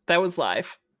 that was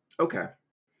live. Okay.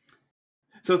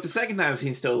 So it's the second time I've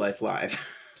seen Still Life live.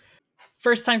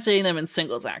 First time seeing them in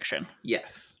singles action.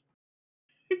 Yes.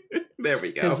 There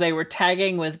we go. Because they were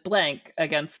tagging with Blank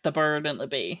against the Bird and the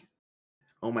Bee.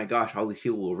 Oh my gosh, all these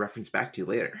people will reference back to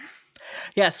later.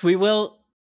 Yes, we will.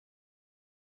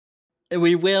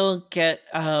 We will get.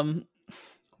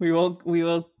 We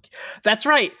will. That's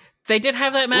right. They did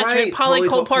have that match at Poly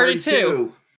Cult Party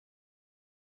 2.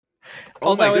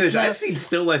 Oh my goodness, I've seen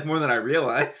Still Life more than I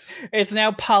realized. It's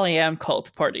now Polyam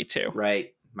Cult Party 2.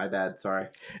 Right. My bad, sorry.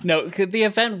 No, the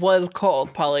event was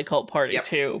called Poly Cult Party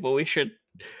 2, but we should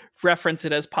reference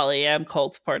it as Polyam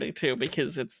Cult Party 2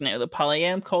 because it's now the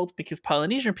Polyam Cult, because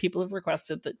Polynesian people have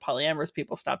requested that polyamorous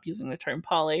people stop using the term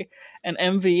poly, and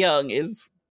MV Young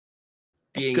is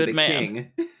being a good the man.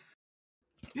 King.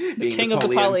 The king of the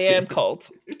Polyam Cult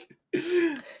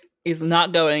is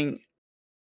not going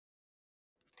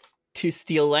to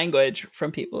steal language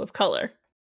from people of color,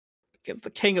 because the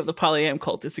king of the Polyam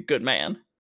Cult is a good man.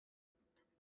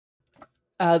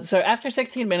 So after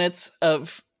 16 minutes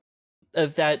of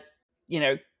that, you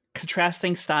know,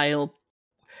 contrasting style,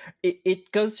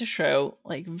 it goes to show,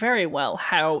 like, very well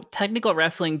how technical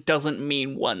wrestling doesn't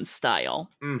mean one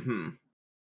style. Mm-hmm.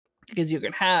 Because you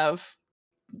can have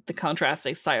the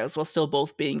contrasting styles while still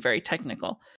both being very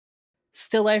technical.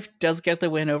 Still Life does get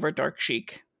the win over Dark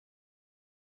Sheik.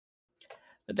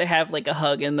 They have like a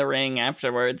hug in the ring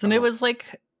afterwards, and it was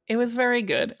very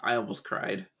good. I almost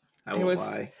cried. I won't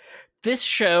lie. This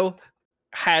show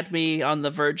had me on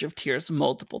the verge of tears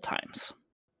multiple times.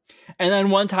 And then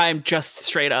one time just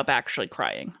straight up actually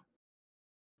crying.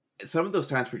 Some of those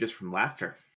times were just from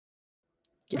laughter.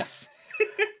 Yes.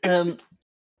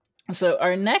 So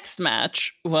our next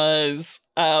match was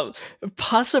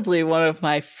possibly one of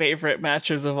my favorite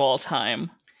matches of all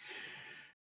time.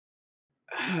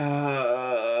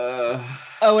 Oh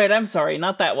wait, I'm sorry,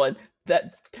 not that one.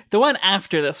 that the one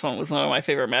after this one was one of my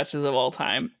favorite matches of all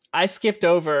time. I skipped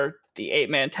over the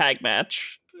 8-man tag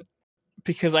match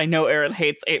because I know Aaron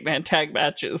hates 8-man tag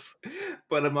matches.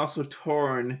 But I'm also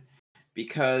torn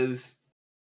because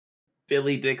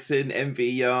Billy Dixon,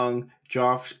 MV Young,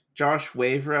 Josh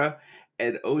Wavera,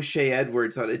 and O'Shea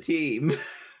Edwards on a team.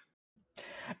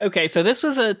 Okay, so this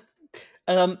was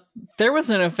there was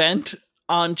an event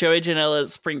on Joey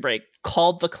Janela's Spring Break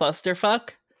called the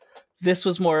Clusterfuck. This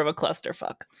was more of a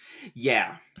clusterfuck.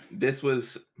 Yeah, this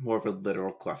was more of a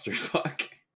literal clusterfuck.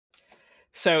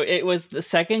 So it was the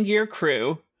second year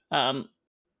crew, the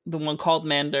one called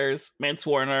Manders, Mance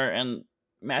Warner, and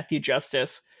Matthew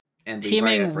Justice, And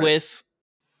teaming with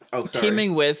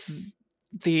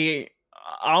the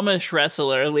Amish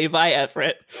wrestler Levi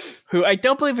Everett, who I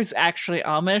don't believe is actually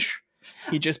Amish.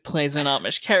 He just plays an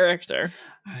Amish character.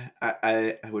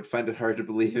 I would find it hard to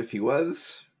believe if he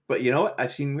was, but you know what?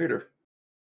 I've seen weirder.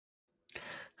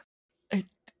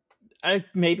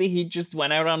 Maybe he just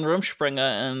went out on Rumspringa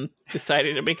and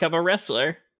decided to become a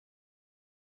wrestler.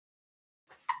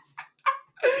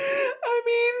 I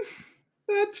mean,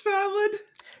 that's valid.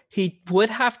 He would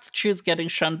have to choose getting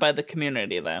shunned by the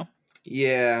community, though.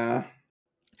 Yeah.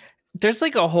 There's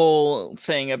like a whole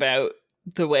thing about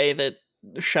the way that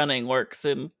shunning works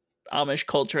in Amish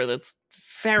culture that's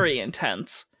very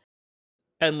intense.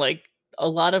 And like a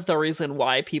lot of the reason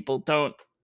why people don't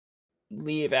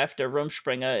leave after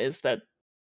Rumspringa is that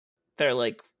they're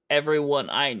like, everyone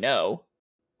I know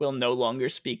will no longer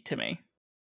speak to me.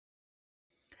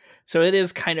 So it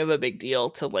is kind of a big deal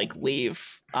to like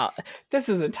leave. This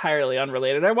is entirely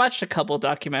unrelated. I watched a couple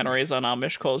documentaries on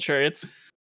Amish culture.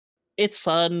 It's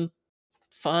fun.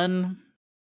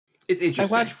 It's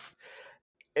interesting.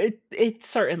 It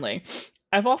certainly.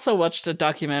 I've also watched a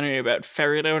documentary about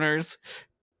ferret owners.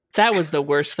 That was the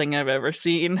worst thing I've ever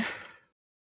seen.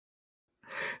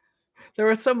 There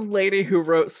was some lady who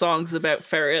wrote songs about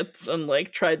ferrets and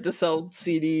like tried to sell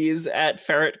CDs at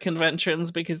ferret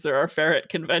conventions because there are ferret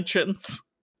conventions.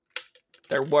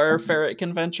 There were ferret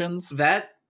conventions.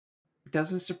 That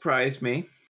doesn't surprise me.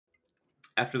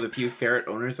 After the few ferret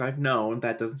owners I've known,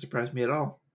 that doesn't surprise me at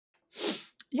all.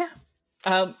 Yeah.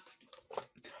 So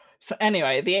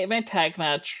anyway, the 8-man tag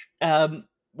match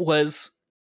was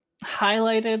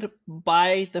highlighted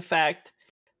by the fact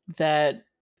that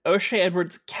O'Shea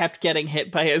Edwards kept getting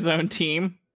hit by his own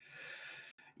team.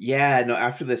 Yeah, no,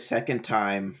 after the second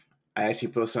time, I actually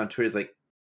posted on Twitter, it's like,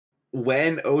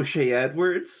 when O'Shea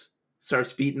Edwards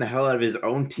starts beating the hell out of his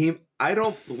own team, I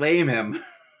don't blame him.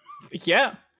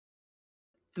 Yeah.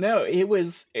 No, there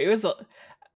was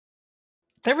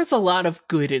a lot of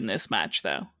good in this match,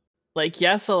 though. Like,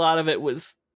 yes, a lot of it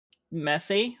was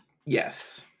messy.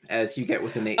 Yes, as you get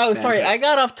with an 8-man. Oh, sorry, I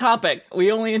got off topic.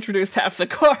 We only introduced half the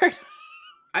card.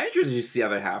 I introduced the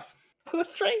other half.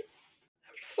 That's right.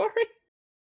 I'm sorry.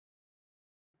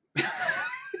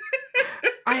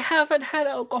 I haven't had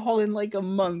alcohol in like a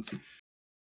month.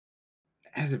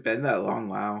 Has it been that long?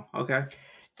 Wow. Okay.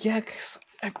 Yeah, because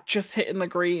I'm just hitting the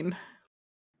green.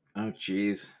 Oh,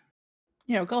 jeez.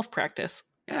 You know, golf practice.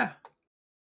 Yeah.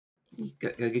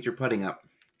 Gotta get your putting up.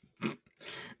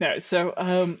 No,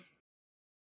 so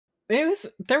it was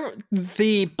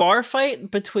the bar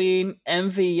fight between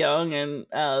MV Young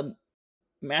and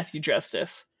Matthew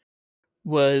Justice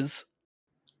was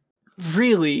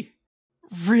really,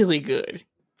 really good.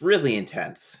 Really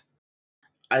intense.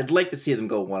 I'd like to see them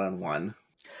go 1-on-1.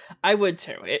 I would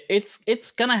too.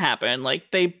 It's gonna happen.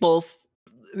 Like they both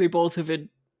have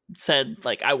said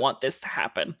like, I want this to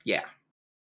happen. Yeah.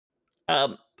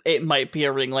 It might be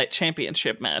a Ring Light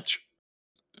Championship match.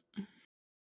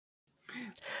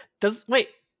 Does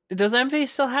MV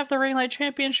still have the Ring Light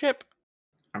Championship?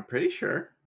 I'm pretty sure.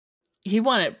 He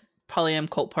won it Polyam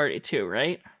Cult Party too,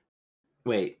 right?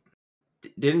 Wait,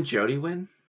 didn't Jody win?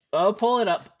 I'll pull it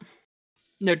up.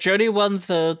 No, Jody won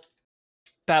the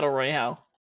Battle Royale.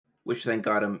 Which then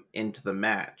got him into the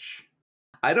match.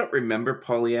 I don't remember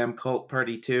Polyam Cult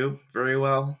Party 2 very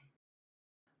well.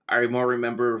 I more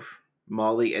remember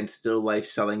Molly and Still Life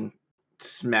selling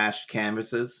smashed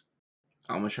canvases.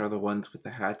 Amish are the ones with the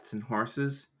hats and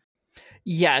horses.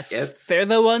 Yes, they're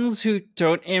the ones who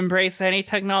don't embrace any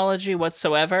technology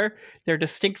whatsoever. They're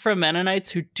distinct from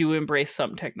Mennonites who do embrace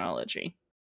some technology.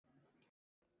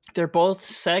 They're both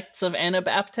sects of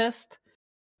Anabaptist.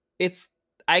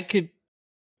 I could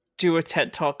do a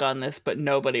TED talk on this, but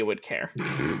nobody would care.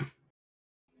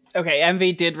 Okay,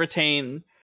 MV did retain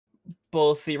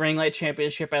both the Ring Light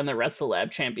Championship and the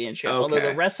WrestleLab Championship. Okay. Although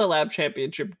the WrestleLab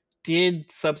Championship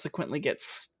did subsequently get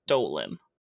stolen.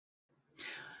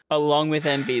 Along with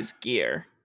MV's gear.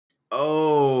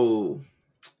 Oh.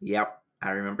 Yep,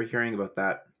 I remember hearing about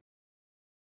that.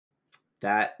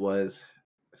 That was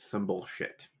some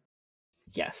bullshit.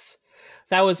 Yes.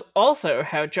 That was also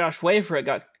how Josh Wavera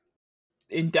got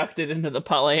inducted into the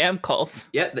Polyam cult.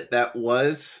 Yeah, that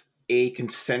was a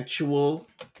consensual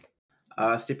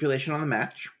stipulation on the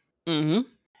match. Mm-hmm.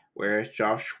 Whereas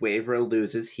Josh Wavera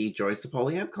loses, he joins the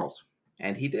Polyam cult.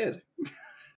 And he did.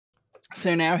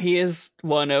 So now he is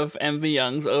one of MV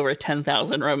Young's over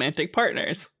 10,000 romantic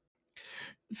partners.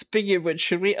 Speaking of which,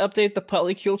 should we update the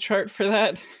polycule chart for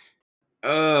that?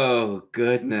 Oh,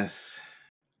 goodness.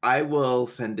 I will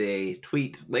send a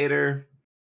tweet later.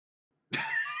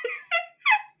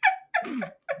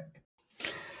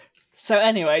 So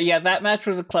anyway, yeah, that match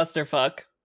was a clusterfuck.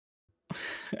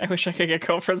 I wish I could get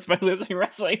girlfriends by losing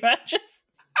wrestling matches.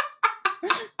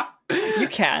 You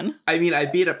can. I mean, I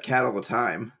beat up Cat all the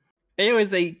time. It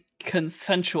was a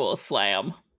consensual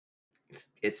slam.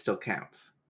 It still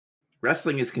counts.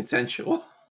 Wrestling is consensual.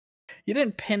 You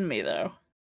didn't pin me, though.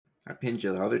 I pinned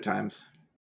you the other times.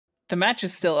 The match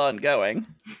is still ongoing.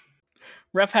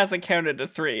 Ref hasn't counted to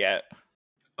 3 yet.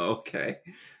 Okay.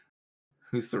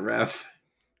 Who's the ref?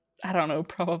 I don't know,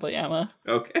 probably Emma.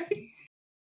 Okay.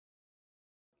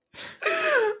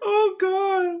 Oh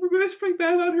god, we're gonna spring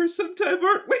that on her sometime,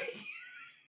 aren't we?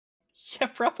 Yeah,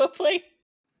 probably.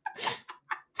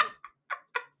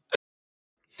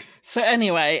 So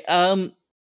anyway,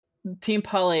 Team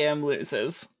Polyam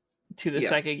loses to the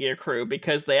Second Gear crew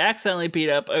because they accidentally beat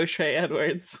up O'Shea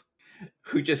Edwards.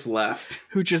 Who just left.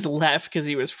 Who just left because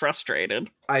he was frustrated.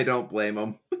 I don't blame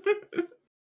him.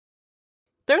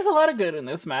 There's a lot of good in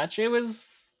this match. It was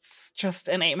just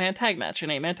an 8-man tag match,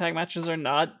 and 8-man tag matches are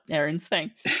not Aaron's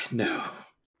thing. No.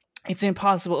 It's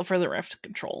impossible for the ref to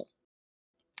control.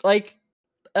 Like,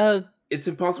 it's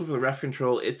impossible for the ref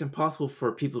control. It's impossible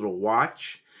for people to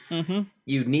watch. Mm-hmm.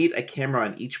 You need a camera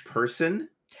on each person.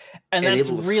 And that's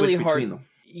really hard.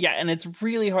 Yeah, and it's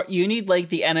really hard. You need, like,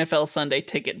 the NFL Sunday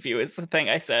ticket view is the thing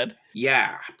I said.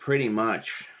 Yeah, pretty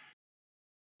much.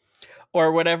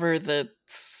 Or whatever the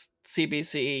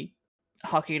CBC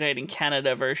Hockey Night in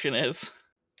Canada version is.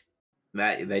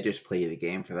 That they just play the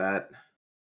game for that.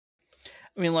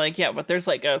 I mean, like, yeah, but there's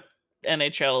like a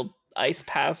NHL Ice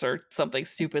Pass or something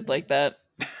stupid like that.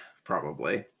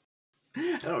 Probably.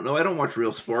 I don't know. I don't watch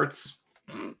real sports.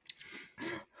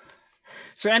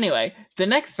 So anyway, the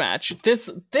next match,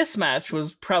 this match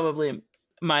was probably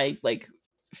my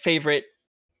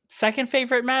second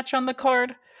favorite match on the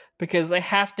card, because I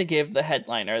have to give the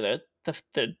headliner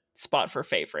the spot for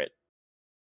favorite.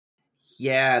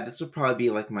 Yeah, this would probably be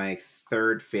like my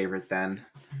third favorite then.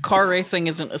 Car racing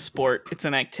isn't a sport, it's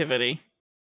an activity.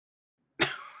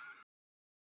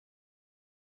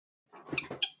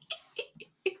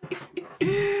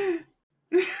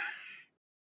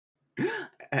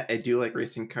 I do like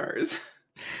racing cars.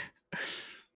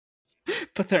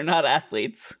 But they're not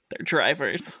athletes, they're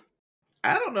drivers.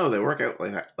 I don't know, they work out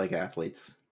like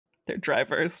athletes. They're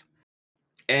drivers.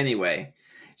 Anyway,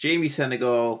 Jamie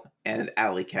Senegal and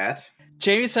Alley Cat.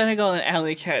 Jamie Senegal and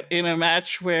Alley Cat in a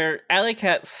match where Alley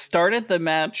Cat started the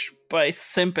match by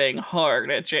simping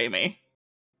hard at Jamie.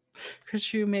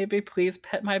 Could you maybe please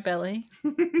pet my belly?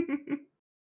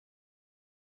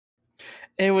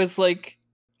 It was like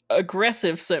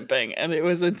aggressive simping, and it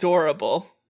was adorable.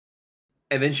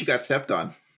 And then she got stepped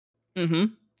on. Mm-hmm.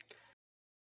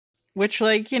 Which,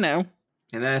 like, you know.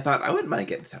 And then I thought, I wouldn't mind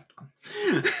getting stepped on.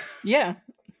 Yeah.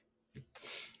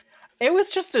 It was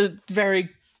just a very,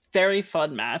 very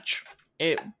fun match.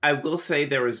 I will say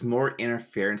there was more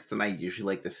interference than I usually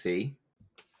like to see.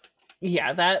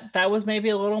 Yeah, that was maybe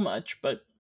a little much, but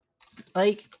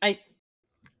like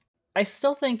I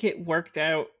still think it worked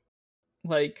out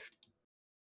like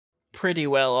pretty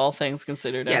well, all things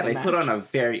considered. Yeah, as a they match. put on a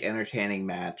very entertaining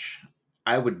match.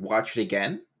 I would watch it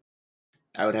again.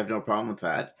 I would have no problem with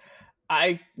that.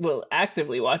 I will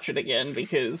actively watch it again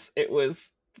because it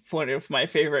was one of my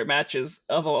favorite matches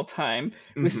of all time.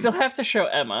 Mm-hmm. We still have to show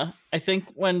Emma. I think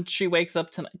when she wakes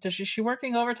up tonight. Does she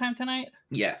working overtime tonight?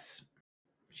 Yes.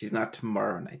 She's not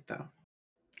tomorrow night, though.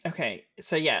 Okay,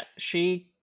 so yeah,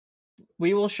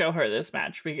 we will show her this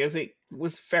match because it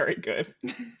was very good.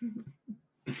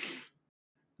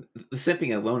 The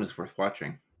simping alone is worth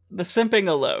watching. The simping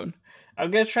alone. I'm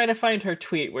going to try to find her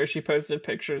tweet where she posted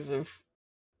pictures of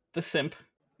the simp.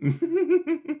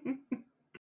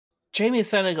 Jamie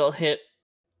Senegal hit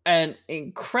an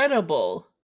incredible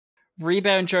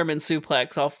rebound German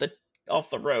suplex off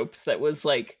the ropes that was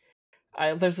like,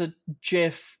 there's a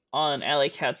GIF on Alley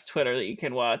Cat's Twitter that you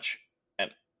can watch,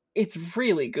 and it's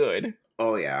really good.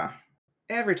 Oh yeah,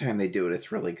 every time they do it,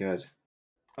 it's really good.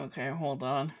 Okay, hold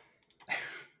on.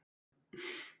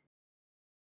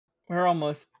 We're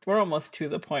almost to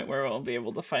the point where we'll be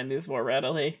able to find these more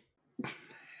readily.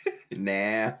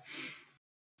 Nah.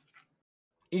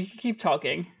 You can keep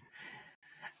talking.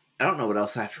 I don't know what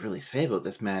else I have to really say about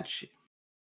this match.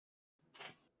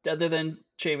 Other than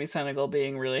Jamie Senegal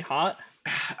being really hot.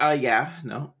 Yeah,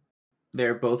 no.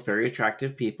 They're both very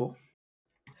attractive people.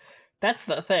 That's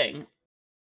the thing.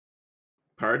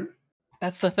 Pardon?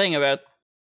 That's the thing about,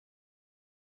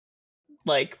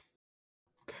 like,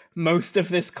 most of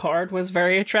this card was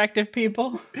very attractive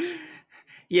people.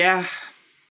 Yeah.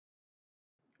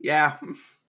 Yeah.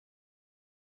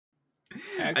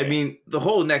 Okay. I mean, the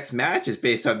whole next match is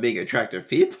based on being attractive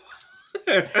people.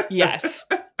 Yes.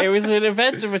 It was an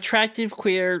event of attractive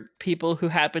queer people who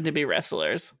happened to be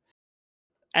wrestlers.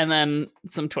 And then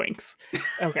some twinks.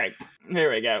 Okay,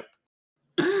 here we go.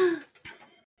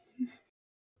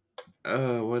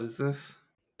 What is this?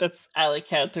 That's Alley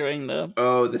Cat doing the...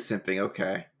 Oh, the simping,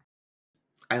 okay.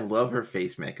 I love her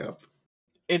face makeup.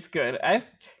 It's good. I've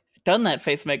done that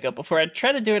face makeup before. I'd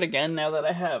try to do it again now that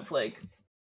I have, like...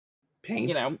 Paint?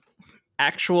 You know,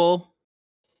 actual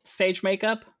stage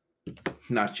makeup.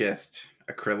 Not just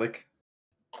acrylic?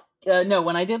 No,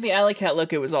 when I did the Alley Cat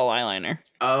look, it was all eyeliner.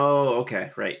 Oh,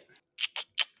 okay, right.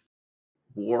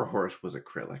 Warhorse was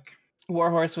acrylic.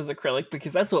 Warhorse was acrylic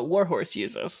because that's what Warhorse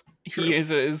uses. True. He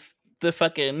uses the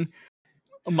fucking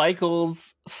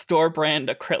Michaels store brand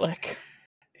acrylic.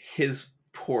 His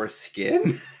poor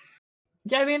skin.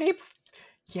 Yeah, I mean,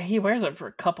 he wears it for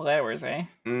a couple hours, eh?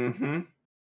 Mm-hmm.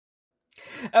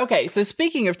 Okay, so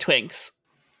speaking of twinks.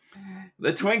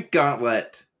 The Twink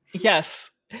Gauntlet. Yes.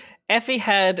 Effie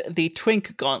had the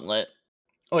Twink Gauntlet,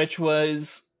 which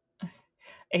was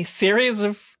a series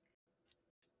of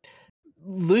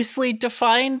loosely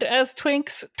defined as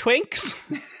twinks.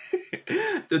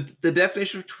 The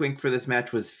definition of twink for this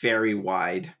match was very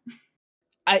wide.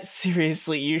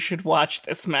 Seriously, you should watch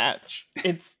this match.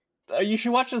 You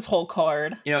should watch this whole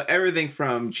card. You know, everything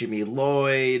from Jimmy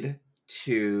Lloyd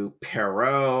to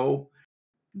Perot,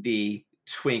 the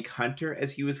Twink Hunter,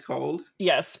 as he was called.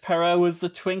 Yes, Perot was the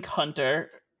Twink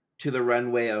Hunter. To the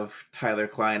runway of Tyler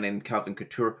Klein and Calvin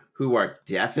Couture, who are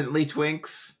definitely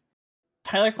twinks.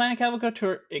 Tyler Klein and Calvin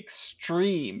Couture,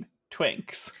 extreme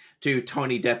twinks. To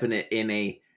Tony Deppen in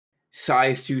a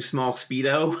size too small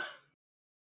Speedo.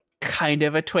 Kind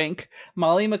of a twink.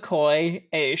 Molly McCoy,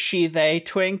 a she-they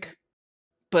twink,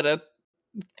 but a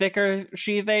thicker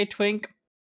she-they twink.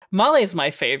 Molly's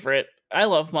my favorite. I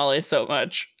love Molly so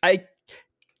much. I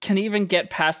can even get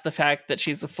past the fact that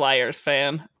she's a Flyers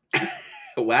fan.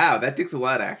 Wow, that takes a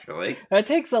lot, actually. That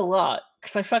takes a lot,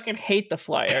 because I fucking hate the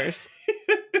Flyers.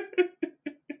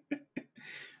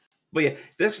 But yeah,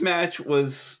 this match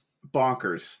was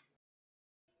bonkers.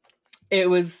 It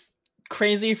was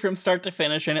crazy from start to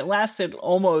finish, and it lasted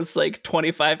almost like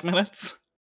 25 minutes.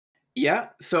 Yeah,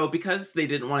 so because they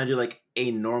didn't want to do like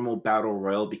a normal battle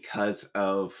royal because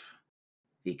of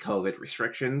the COVID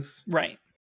restrictions, right?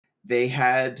 They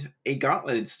had a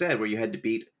gauntlet instead where you had to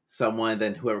beat someone,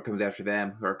 then whoever comes after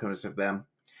them, whoever comes after them.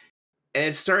 And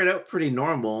it started out pretty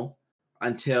normal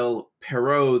until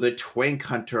Perot, the Twink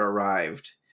Hunter,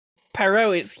 arrived.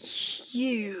 Perot is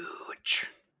huge.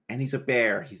 And he's a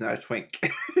bear. He's not a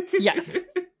twink. Yes.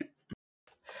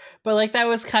 But, like, that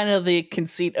was kind of the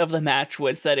conceit of the match,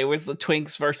 was that it was the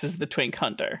Twinks versus the Twink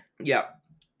Hunter. Yeah.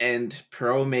 And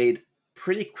Perot made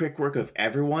pretty quick work of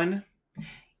everyone.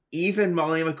 Even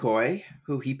Molly McCoy,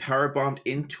 who he powerbombed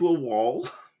into a wall.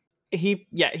 He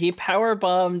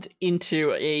powerbombed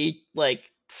into a,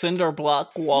 like, cinder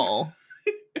block wall.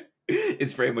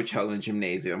 It's very much Helen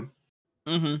Gymnasium.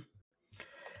 Mm-hmm.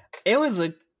 It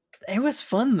was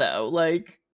fun, though.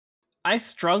 Like, I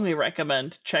strongly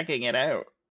recommend checking it out.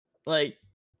 Like,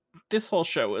 this whole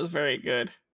show was very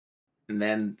good. And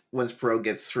then once Perot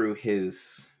gets through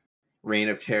his reign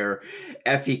of terror,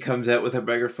 Effie comes out with a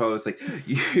megaphone. It's like,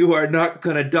 you are not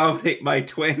going to dominate my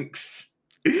twinks.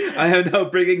 I am now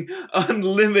bringing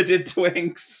unlimited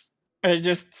twinks. I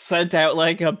just sent out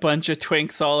like a bunch of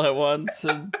twinks all at once.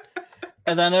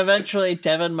 And then eventually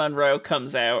Devin Monroe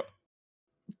comes out.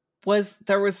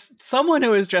 There was someone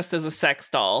who was dressed as a sex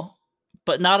doll,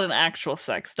 but not an actual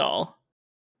sex doll.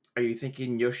 Are you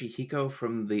thinking Yoshihiko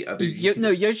from the other?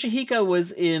 No, Yoshihiko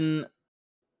was in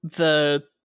the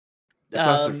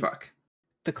clusterfuck.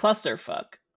 The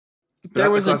clusterfuck. But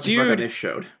there was the a dude. This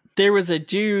showed. There was a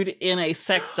dude in a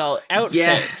sex doll outfit.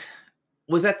 Yeah.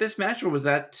 Was that this match or was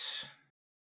that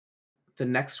the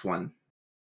next one?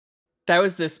 That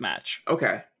was this match.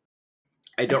 Okay.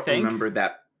 I don't remember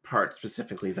that part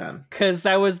specifically then. Because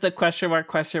that was the question mark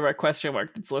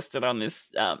that's listed on this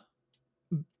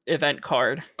event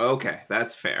card. Okay,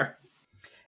 that's fair.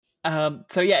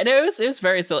 So yeah, no, it was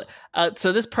very silly.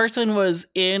 So this person was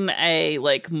in a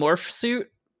like morph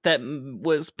suit that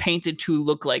was painted to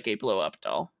look like a blow up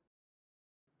doll.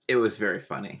 It was very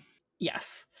funny.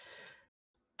 Yes.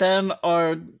 Then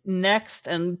our next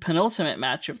and penultimate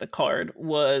match of the card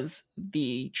was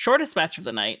the shortest match of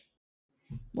the night,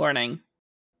 morning,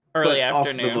 early But also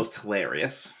afternoon. the most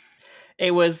hilarious.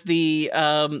 It was the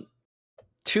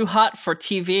Too Hot for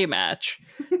TV match.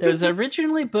 That was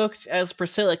originally booked as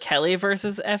Priscilla Kelly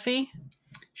versus Effie.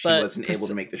 She wasn't able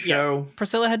to make the show. Yeah,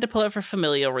 Priscilla had to pull it for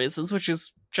familial reasons, which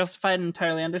is justified and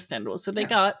entirely understandable. So they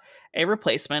got a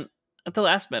replacement at the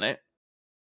last minute,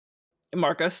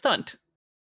 Marco Stunt.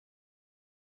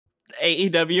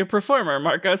 AEW performer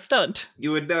Marco Stunt.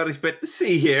 You would not expect to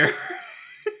see here.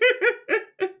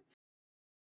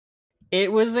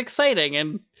 It was exciting,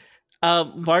 and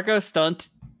Marco Stunt.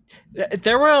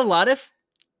 There was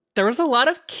a lot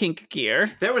of kink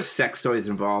gear. There was sex toys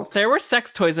involved. There were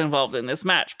sex toys involved in this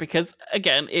match because,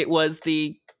 again, it was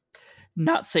the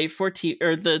not safe for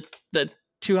or the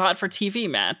Too Hot for TV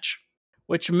match,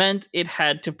 which meant it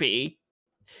had to be.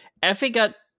 Effie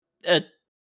got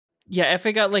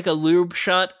like a lube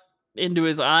shot into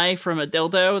his eye from a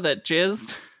dildo that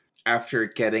jizzed. After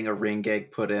getting a ring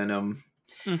egg put in him.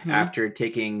 Mm-hmm. After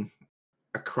taking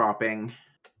a cropping.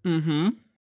 Mm-hmm.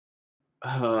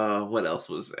 What else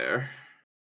was there?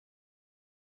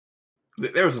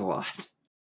 There was a lot.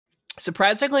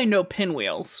 Surprisingly, no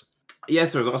pinwheels.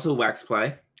 Yes, there was also wax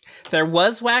play. There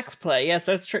was wax play. Yes,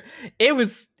 that's true. It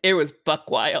was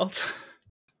buck wild.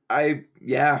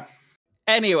 Yeah.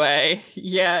 Anyway,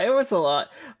 yeah, it was a lot.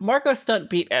 Marco Stunt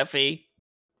beat Effie.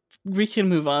 We can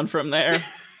move on from there.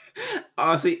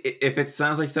 Honestly, if it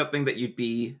sounds like something that you'd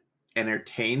be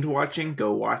entertained watching,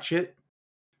 go watch it.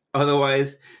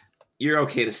 Otherwise, you're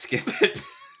okay to skip it.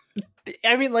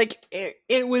 I mean, like,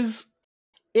 it was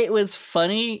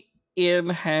funny in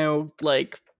how,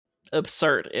 like,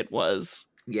 absurd it was.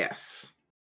 Yes.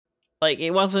 Like,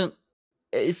 it wasn't,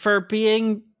 for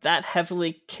being that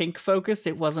heavily kink focused,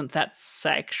 it wasn't that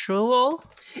sexual.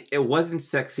 It wasn't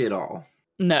sexy at all.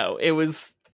 No, it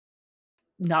was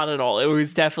not at all. It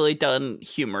was definitely done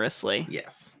humorously.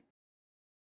 Yes.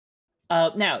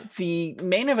 Now, the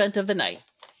main event of the night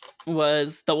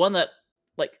was the one that,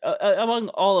 like, among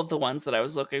all of the ones that I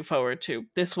was looking forward to,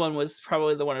 this one was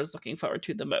probably the one I was looking forward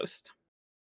to the most.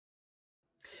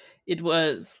 It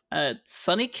was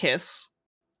Sonny Kiss,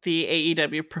 the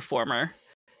AEW performer,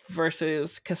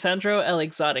 versus Cassandro El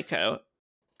Exotico,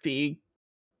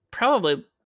 probably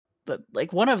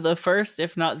one of the first,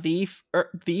 if not the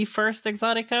first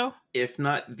Exotico. If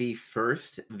not the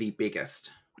first, the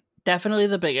biggest. Definitely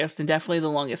the biggest, and definitely the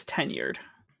longest tenured.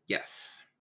 Yes.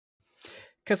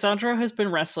 Cassandro has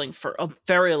been wrestling for a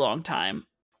very long time.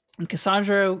 And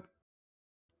Cassandro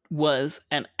was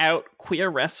an out queer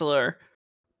wrestler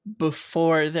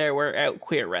before there were out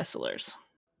queer wrestlers.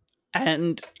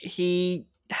 And he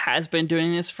has been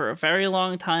doing this for a very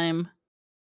long time.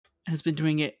 And has been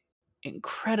doing it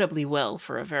incredibly well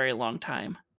for a very long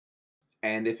time.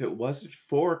 And if it wasn't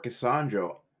for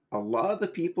Cassandro, a lot of the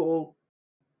people,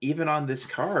 even on this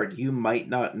card, you might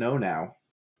not know now.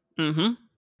 Mm-hmm.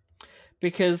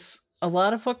 Because a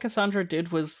lot of what Cassandra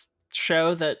did was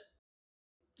show that,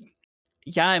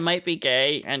 yeah, I might be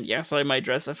gay, and yes, I might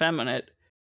dress effeminate,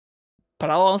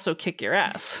 but I'll also kick your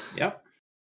ass. Yep.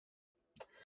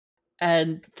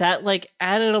 And that, like,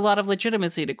 added a lot of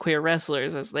legitimacy to queer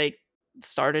wrestlers as they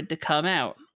started to come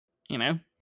out, you know?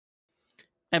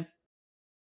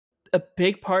 A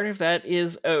big part of that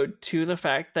is owed to the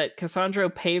fact that Cassandro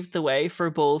paved the way for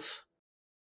both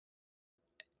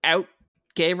out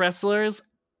gay wrestlers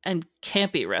and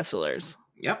campy wrestlers.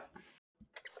 Yep.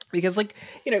 Because, like,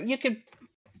 you know, you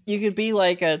could be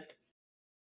like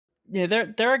there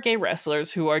are gay wrestlers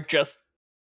who are just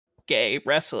gay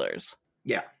wrestlers.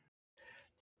 Yeah.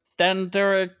 Then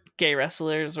there are gay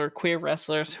wrestlers or queer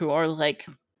wrestlers who are like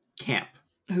camp,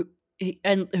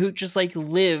 who just like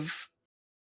live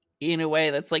in a way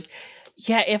that's like,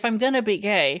 yeah, if I'm gonna be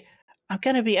gay, I'm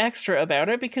gonna be extra about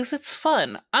it because it's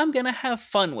fun. I'm gonna have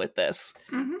fun with this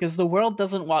because the world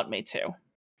doesn't want me to.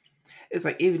 It's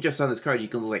like, even just on this card, you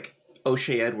can look like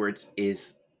O'Shea Edwards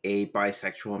is a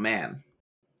bisexual man.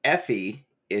 Effie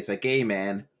is a gay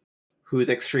man who's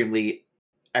extremely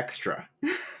extra.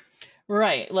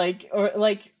 Right,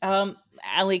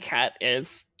 Alley Cat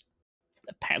is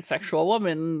a pansexual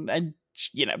woman, and,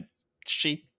 you know,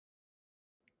 she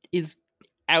is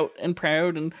out and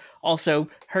proud, and also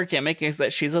her gimmick is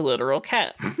that she's a literal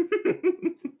cat.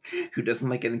 Who doesn't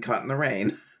like getting caught in the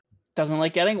rain. Doesn't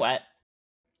like getting wet.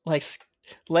 Likes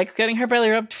getting her belly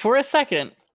rubbed for a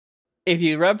second, If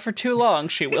you rub for too long,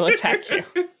 she will attack you.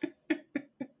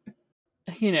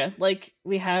 You know, like,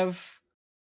 we have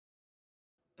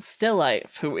Still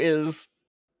Life, who is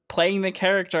playing the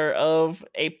character of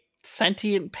a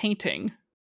sentient painting.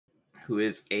 Who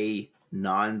is a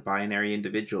non-binary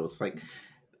individual. It's like,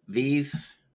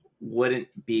 these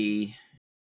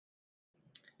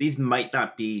might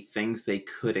not be things they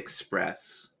could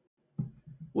express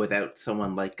without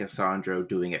someone like Cassandra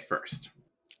doing it first.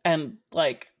 And,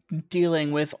 like,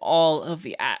 dealing with all of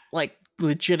the, like,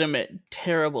 legitimate,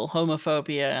 terrible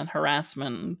homophobia and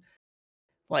harassment,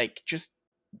 like, just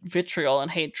vitriol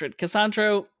and hatred.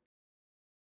 Cassandra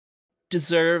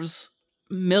deserves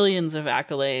millions of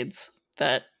accolades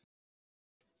that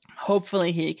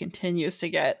hopefully he continues to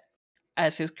get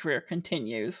as his career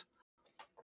continues,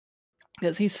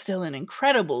 because he's still in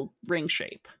incredible ring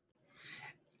shape.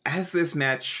 As this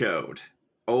match showed,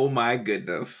 oh my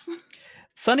goodness.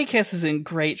 Sonny Kiss is in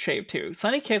great shape too.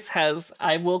 Sonny Kiss has,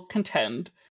 I will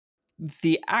contend,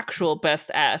 the actual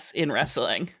best ass in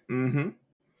wrestling. Mm-hmm.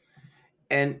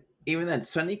 And even then,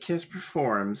 Sonny Kiss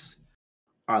performs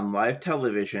on live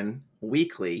television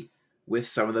weekly with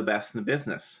some of the best in the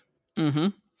business. Mm-hmm.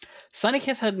 Sonny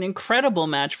Kiss had an incredible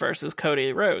match versus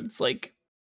Cody Rhodes. Like,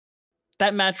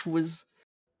 that match was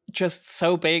just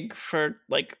so big for,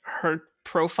 like, her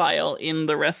profile in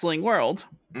the wrestling world.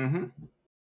 Mm-hmm.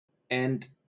 And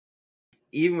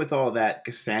even with all that,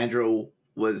 Cassandra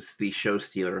was the show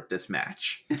stealer of this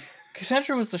match.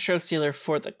 Cassandra was the show stealer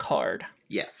for the card.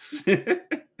 Yes.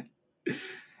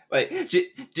 Like,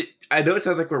 I know it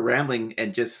sounds like we're rambling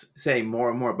and just saying more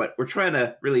and more, but we're trying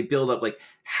to really build up, like,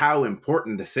 how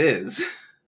important this is.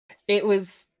 It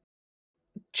was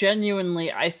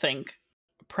genuinely, I think,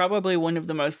 probably one of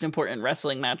the most important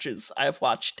wrestling matches I've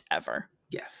watched ever.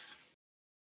 Yes.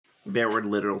 There were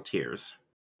literal tears.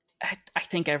 I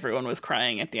think everyone was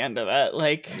crying at the end of it.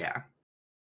 Like, yeah.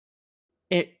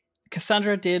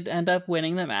 Cassandra did end up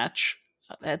winning the match.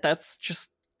 But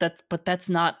that's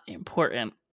not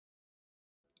important,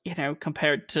 you know,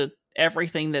 compared to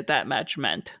everything that match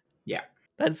meant. Yeah.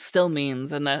 That still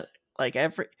means, and that, like,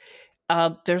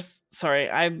 there's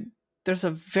a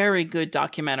very good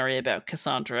documentary about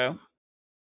Cassandra.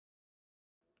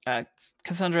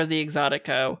 Cassandra the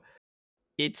Exotico.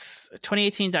 It's a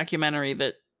 2018 documentary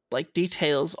that, like,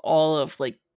 details all of,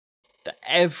 like,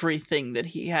 everything that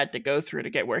he had to go through to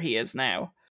get where he is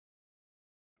now.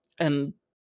 And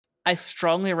I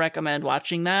strongly recommend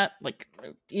watching that. Like,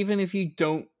 even if you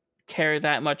don't care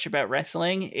that much about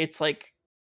wrestling, it's like,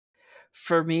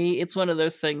 for me, it's one of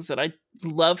those things that I'd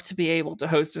love to be able to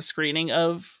host a screening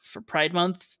of for Pride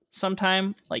Month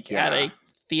sometime, like, at a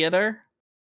theater.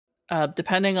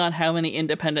 Depending on how many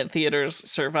independent theaters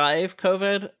survive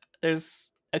COVID,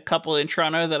 there's a couple in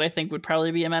Toronto that I think would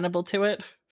probably be amenable to it.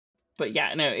 But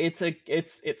yeah, no, it's a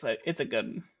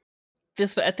good.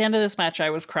 This, at the end of this match, I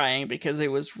was crying because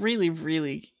it was really,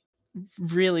 really,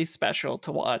 really special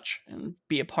to watch and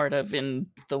be a part of in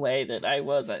the way that I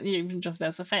was, even just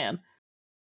as a fan.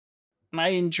 And I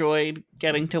enjoyed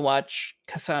getting to watch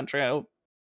Cassandra,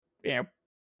 you know,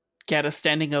 get a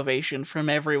standing ovation from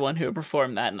everyone who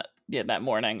performed that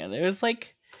morning, and it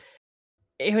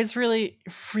was really,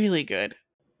 really good.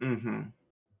 Mm-hmm.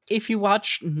 If you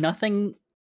watch nothing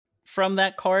from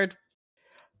that card,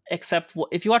 except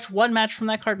if you watch one match from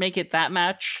that card, make it that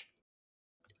match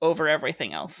over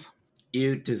everything else.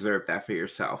 You deserve that for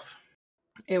yourself.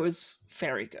 It was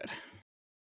very good.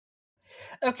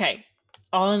 Okay,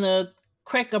 on a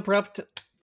quick, abrupt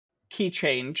key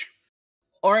change,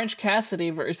 Orange Cassidy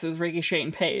versus Ricky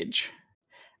Shane Page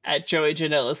at Joey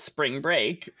Janela's Spring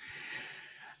Break.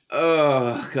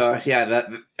 Oh gosh, yeah. That,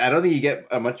 I don't think you get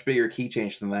a much bigger key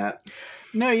change than that.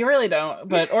 No, you really don't.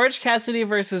 But Orange Cassidy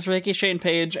versus Ricky Shane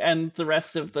Page and the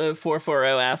rest of the 440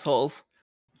 assholes.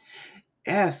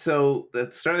 Yeah, so at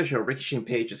the start of the show, Ricky Shane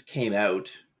Page just came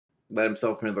out, let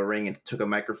himself into the ring, and took a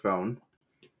microphone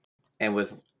and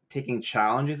was taking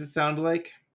challenges, it sounded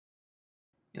like.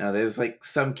 You know, there's, like,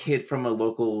 some kid from a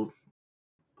local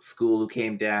school who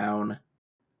came down.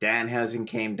 Danhausen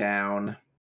came down.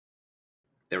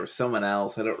 There was someone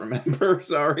else, I don't remember,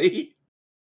 sorry.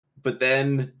 But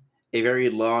then a very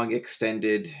long,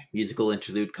 extended musical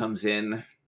interlude comes in,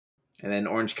 and then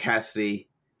Orange Cassidy,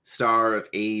 star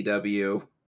of AEW,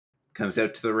 comes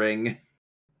out to the ring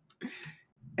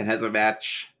and has a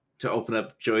match to open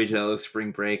up Joey Janela's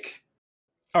Spring Break.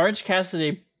 Orange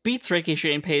Cassidy beats Ricky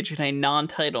Shane Page in a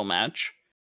non-title match,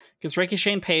 because Ricky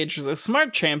Shane Page is a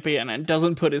smart champion and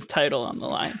doesn't put his title on the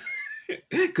line.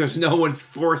 Because no one's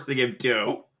forcing him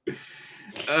to.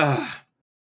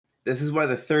 This is why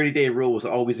the 30-day rule was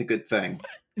always a good thing.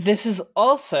 This is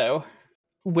also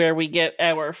where we get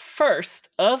our first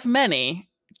of many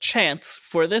chants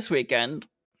for this weekend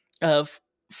of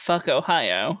fuck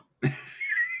Ohio.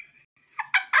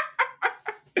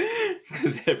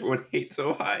 Because everyone hates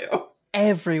Ohio.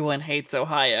 Everyone hates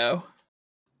Ohio.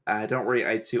 Don't worry,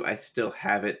 I still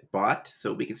have it bought,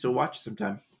 so we can still watch it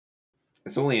sometime.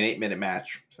 It's only an 8-minute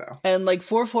match, so. And like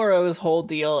 440's whole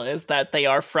deal is that they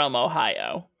are from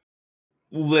Ohio.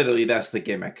 Literally, that's the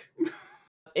gimmick.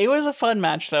 It was a fun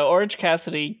match, though. Orange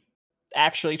Cassidy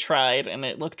actually tried, and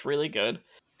it looked really good.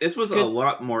 This was a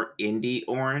lot more indie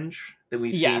Orange than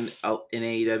we've seen in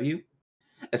AEW,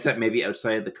 except maybe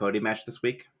outside the Cody match this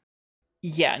week.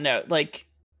 Yeah, no, like,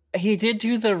 he did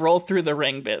do the roll through the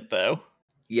ring bit, though.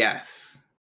 Yes,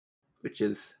 which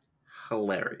is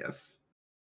hilarious.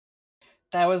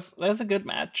 That was a good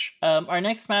match. Our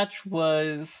next match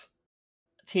was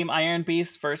Team Iron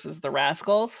Beast versus the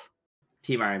Rascals.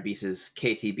 Team Iron Beast is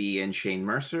KTB and Shane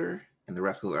Mercer, and the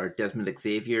Rascals are Desmond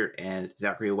Xavier and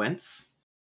Zachary Wentz.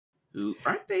 Who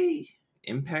aren't they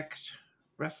Impact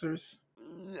wrestlers?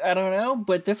 I don't know,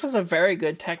 but this was a very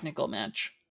good technical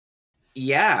match.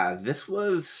 Yeah, this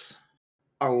was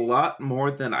a lot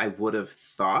more than I would have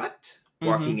thought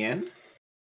walking in.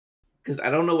 Because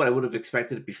I don't know what I would have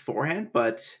expected beforehand,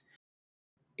 but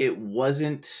it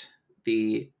wasn't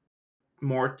the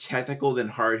more technical than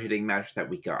hard-hitting match that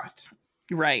we got.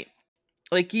 Right.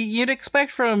 Like, you'd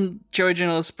expect from Joey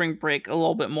Janela's Spring Break a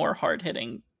little bit more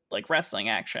hard-hitting, like, wrestling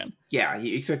action. Yeah,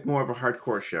 you expect more of a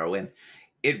hardcore show, and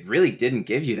it really didn't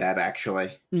give you that,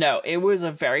 actually. No, it was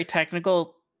a very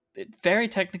technical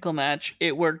match.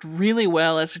 It worked really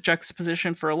well as a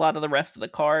juxtaposition for a lot of the rest of the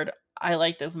card. I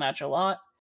liked this match a lot.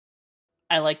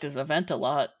 I liked this event a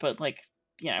lot, but, like,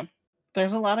 you know,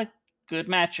 there's a lot of good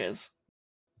matches.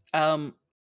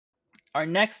 Our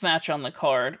next match on the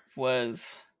card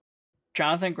was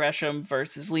Jonathan Gresham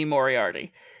versus Lee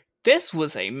Moriarty. This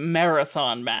was a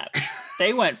marathon match.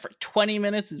 They went for 20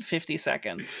 minutes and 50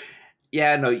 seconds.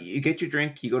 Yeah, no, you get your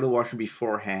drink, you go to the washroom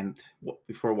beforehand,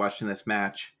 before watching this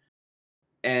match.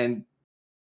 And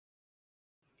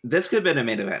this could have been a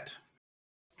main event.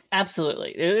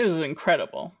 Absolutely. It was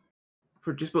incredible.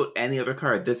 For just about any other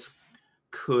card, this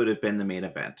could have been the main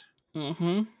event.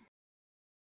 Mm-hmm.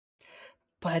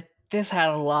 But this had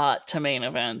a lot to main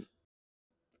event.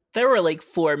 There were like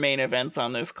 4 main events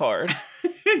on this card.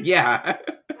 Yeah.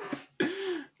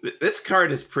 This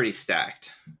card is pretty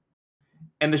stacked.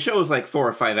 And the show is like 4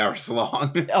 or 5 hours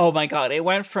long. Oh my god, it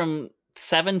went from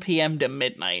 7 p.m. to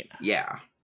midnight. Yeah.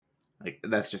 Like,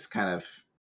 that's just kind of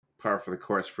par for the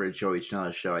course for a Joey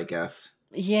Janela show, I guess.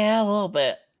 Yeah, a little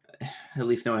bit. At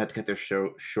least no one had to cut their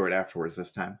show short afterwards this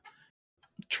time.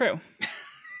 True.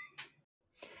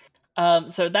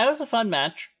 So that was a fun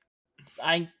match.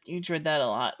 I enjoyed that a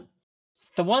lot.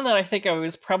 The one that I think I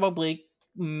was probably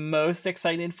most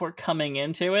excited for coming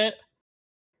into it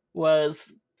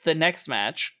was the next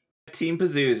match. Team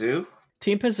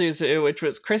Pazuzu, which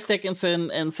was Chris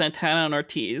Dickinson and Santana and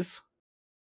Ortiz.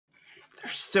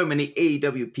 There's so many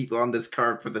AEW people on this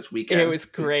card for this weekend. It was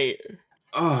great.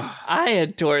 Oh. I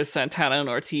adore Santana and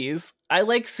Ortiz. I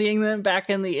like seeing them back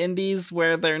in the indies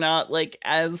where they're not like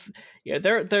as, you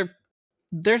know,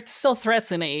 they're still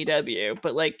threats in AEW,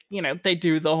 but like, you know, they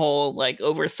do the whole like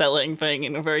overselling thing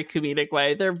in a very comedic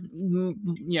way. They're, you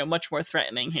know, much more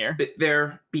threatening here.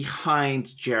 They're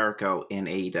behind Jericho in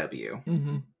AEW.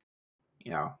 Mm-hmm.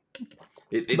 You know,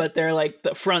 but they're like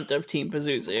the front of Team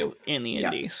Pazuzu in the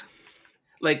indies.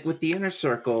 Like with the Inner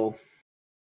Circle,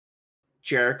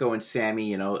 Jericho and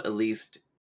Sammy, you know, at least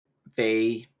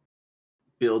they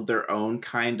build their own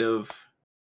kind of.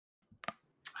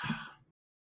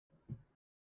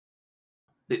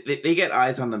 They get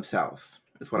eyes on themselves,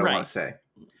 is what I want to say.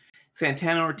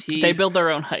 Santana Ortiz. They build their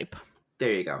own hype.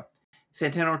 There you go.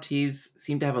 Santana Ortiz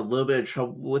seemed to have a little bit of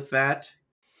trouble with that.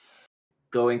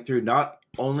 Going through not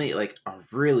only like a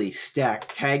really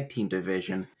stacked tag team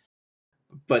division,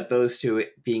 but those two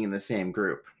being in the same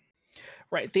group.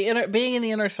 Right. Being in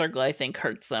the Inner Circle, I think,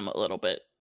 hurts them a little bit.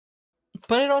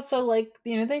 But it also, like,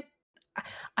 you know,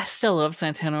 I still love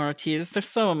Santana Ortiz. They're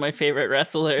some of my favorite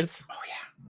wrestlers. Oh,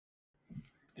 yeah.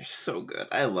 They're so good.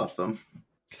 I love them.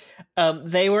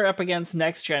 They were up against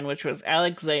Next Gen, which was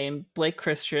Alex Zane, Blake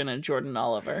Christian, and Jordan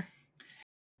Oliver.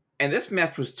 And this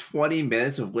match was 20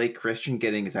 minutes of Blake Christian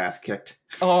getting his ass kicked.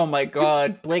 Oh my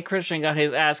god. Blake Christian got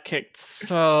his ass kicked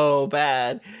so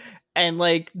bad. And,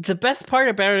 like, the best part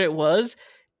about it was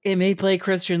it made Blake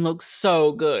Christian look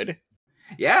so good.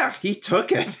 Yeah, he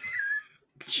took it.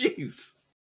 Jeez.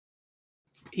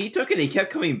 He took it. He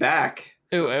kept coming back.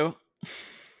 So. Ooh.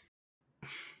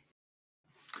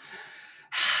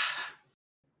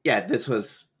 Yeah, this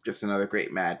was just another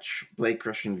great match. Blake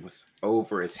Christian was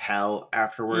over as hell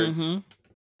afterwards. Mm-hmm.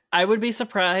 I would be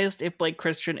surprised if Blake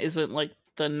Christian isn't like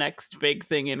the next big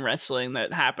thing in wrestling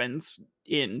that happens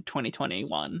in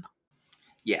 2021.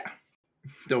 Yeah.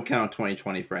 Don't count on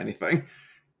 2020 for anything.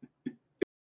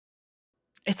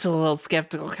 It's a little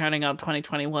skeptical counting on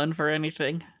 2021 for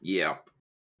anything. Yep.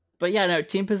 But yeah, no,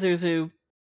 Team Pazuzu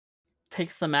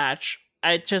takes the match.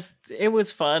 It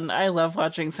was fun. I love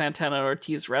watching Santana and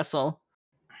Ortiz wrestle.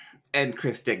 And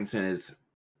Chris Dickinson is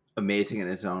amazing in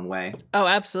his own way. Oh,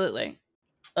 absolutely.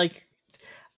 Like,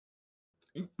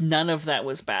 none of that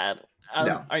was bad.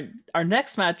 No. Our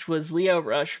next match was Leo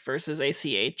Rush versus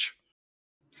ACH.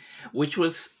 Which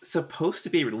was supposed to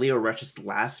be Leo Rush's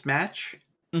last match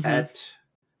at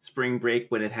Spring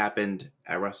Break when it happened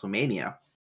at WrestleMania.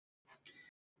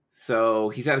 So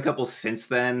he's had a couple since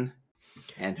then.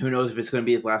 And who knows if it's going to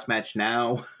be his last match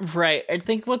now. Right. I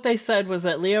think what they said was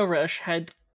that Leo Rush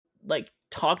had, like,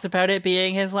 talked about it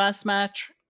being his last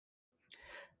match,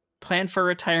 planned for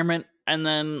retirement, and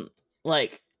then,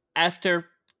 like, after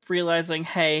realizing,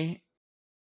 hey,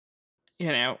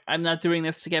 you know, I'm not doing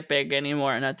this to get big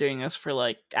anymore. I'm not doing this for,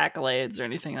 like, accolades or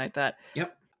anything like that.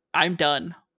 Yep. I'm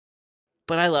done.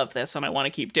 But I love this, and I want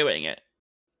to keep doing it.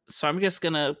 So I'm just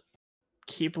going to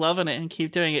keep loving it and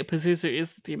keep doing it. Pazuzu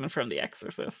is the demon from The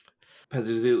Exorcist.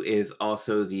 Pazuzu is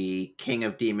also the king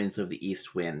of demons of the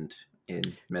East Wind in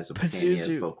Mesopotamia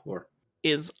Pazuzu folklore.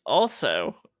 Is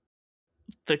also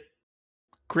the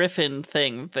griffin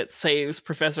thing that saves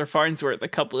Professor Farnsworth a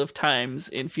couple of times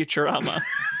in Futurama.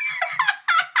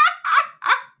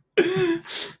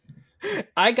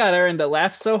 I got Erin to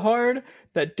laugh so hard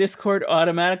that Discord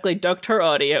automatically ducked her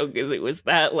audio because it was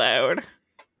that loud.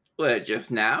 What,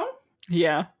 just now?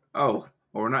 Yeah. Oh,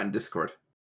 well, we're not in Discord.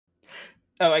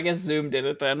 Oh, I guess Zoom did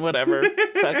it then. Whatever.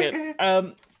 Fuck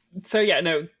it. So yeah,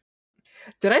 no.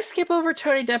 Did I skip over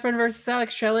Tony Deppen versus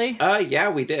Alex Shelley? Yeah,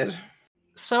 we did.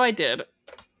 So I did.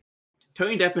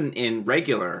 Tony Deppen in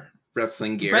regular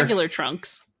wrestling gear. Regular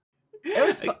trunks. It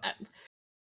was fun.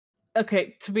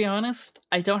 Okay, to be honest,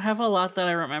 I don't have a lot that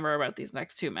I remember about these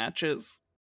next two matches.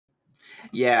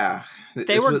 Yeah.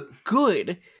 They were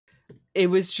good. It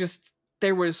was just,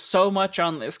 there was so much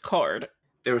on this card.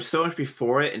 There was so much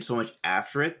before it and so much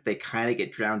after it, they kind of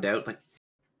get drowned out. Like,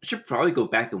 I should probably go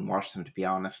back and watch them, to be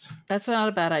honest. That's not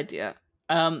a bad idea.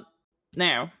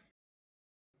 Now,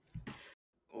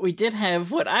 we did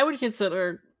have what I would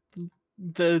consider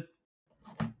the,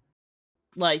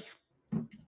 like,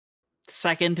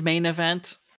 second main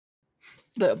event.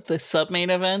 The sub-main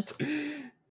event.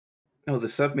 No, the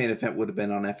sub-main event would have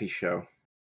been on Effie's show.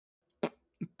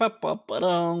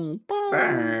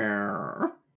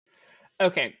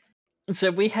 Okay,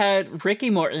 so we had Ricky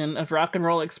Morton of Rock and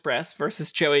Roll Express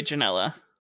versus Joey Janela.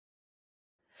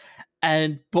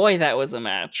 And boy, that was a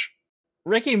match.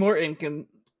 Ricky Morton can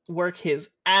work his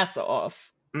ass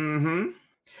off. Mm-hmm.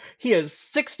 He is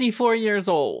 64 years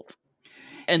old.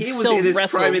 And he still was in his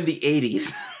wrestles. prime in the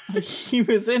 80s. He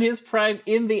was in his prime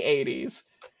in the 80s.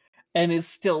 And is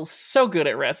still so good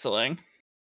at wrestling.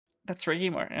 That's Ricky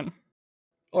Morton.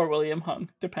 Or William Hung,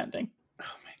 depending.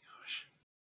 Oh my gosh.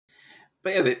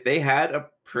 But yeah, they had a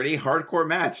pretty hardcore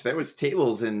match. There was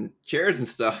tables and chairs and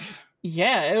stuff.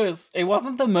 Yeah, it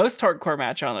wasn't the most hardcore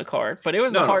match on the card, but it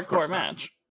was a hardcore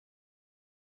match.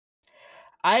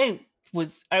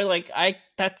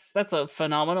 That's a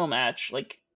phenomenal match.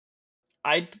 What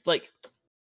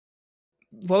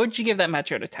would you give that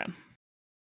match out of 10?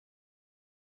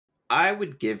 I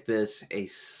would give this a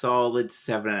solid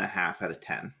 7.5 out of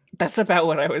 10. That's about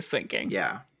what I was thinking.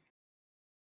 Yeah.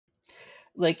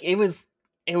 Like, it was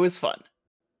fun.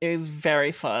 It was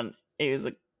very fun. It was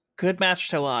a good match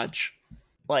to watch.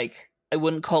 Like, I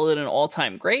wouldn't call it an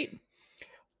all-time great,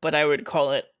 but I would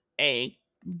call it a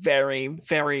very,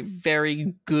 very,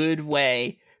 very good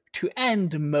way to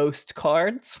end most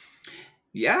cards.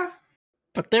 Yeah.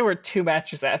 But there were two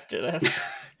matches after this.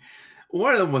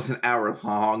 One of them was an hour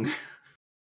long.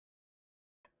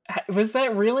 Was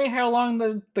that really how long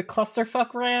the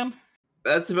clusterfuck ran?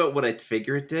 That's about what I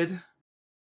figure it did.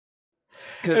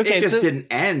 Because it just didn't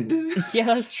end. Yeah,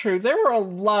 that's true. There were a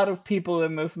lot of people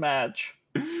in this match.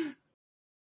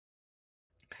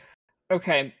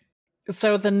 Okay,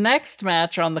 so the next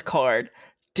match on the card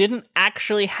didn't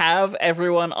actually have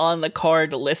everyone on the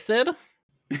card listed.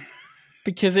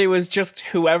 Because it was just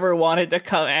whoever wanted to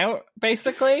come out,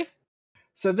 basically.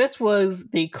 So this was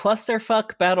the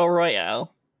Clusterfuck Battle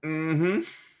Royale. Mm-hmm.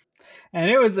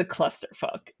 And it was a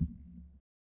clusterfuck.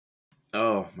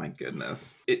 Oh my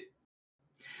goodness.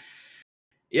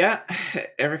 Yeah,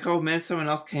 every couple minutes someone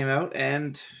else came out,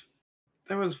 and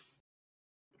there was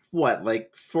what,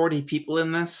 like 40 people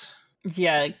in this?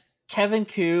 Yeah, Kevin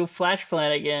Koo, Flash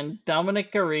Flanagan,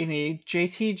 Dominic Garrini,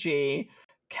 JTG,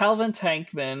 Calvin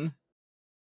Tankman,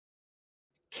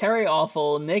 Kerry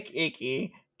Awful, Nick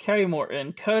Icky, Kerry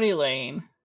Morton, Cody Lane,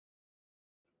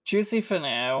 Juicy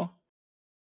Finau,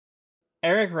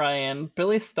 Eric Ryan,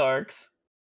 Billy Starks,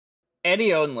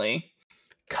 Eddie Only,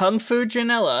 Kung Fu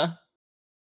Janela,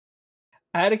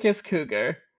 Atticus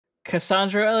Cougar,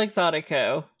 Cassandra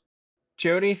Exotico,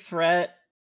 Jody Threat,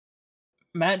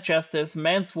 Matt Justice,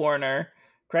 Mance Warner,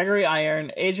 Gregory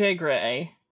Iron, AJ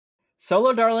Gray,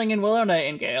 Solo Darling and Willow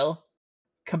Nightingale,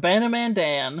 Cabana Man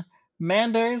Dan,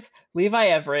 Manders, Levi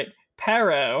Everett,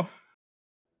 Paro,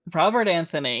 Robert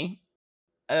Anthony,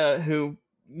 who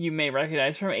you may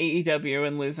recognize from AEW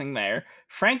and losing there,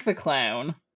 Frank the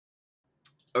Clown,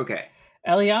 Okay.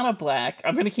 Eliana Black,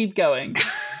 I'm going to keep going,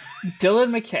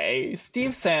 Dylan McKay,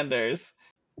 Steve Sanders,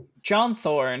 John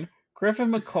Thorne,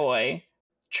 Griffin McCoy,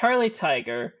 Charlie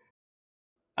Tiger,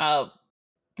 the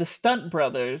Stunt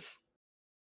Brothers,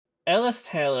 Ellis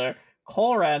Taylor,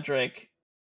 Cole Radrick,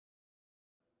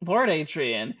 Lord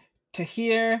Adrian,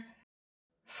 Tahir.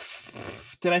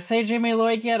 Did I say Jamie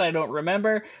Lloyd yet? I don't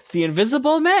remember. The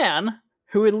Invisible Man,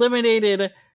 who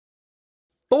eliminated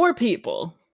 4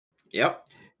 people. Yep.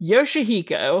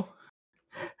 Yoshihiko,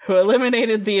 who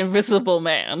eliminated the Invisible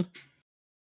Man.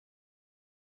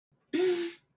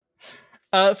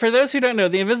 For those who don't know,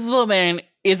 the Invisible Man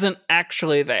isn't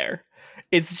actually there.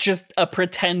 It's just a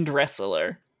pretend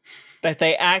wrestler that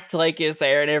they act like is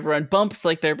there, and everyone bumps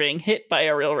like they're being hit by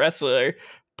a real wrestler,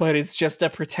 but it's just a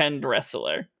pretend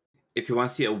wrestler. If you want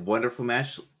to see a wonderful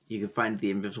match, you can find the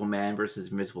Invisible Man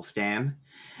versus Invisible Stan,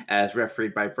 as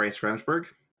refereed by Bryce Remsburg.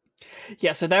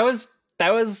 Yeah, so that was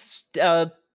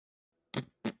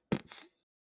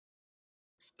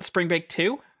Spring Break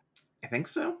 2? I think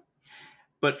so.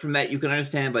 But from that, you can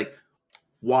understand, like,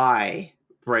 why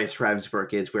Bryce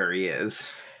Remsburg is where he is.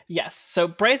 Yes, so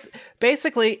Bryce,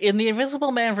 basically, in the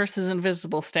Invisible Man versus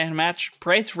Invisible Stan match,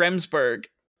 Bryce Remsburg,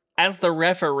 as the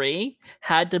referee,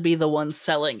 had to be the one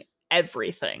selling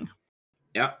everything.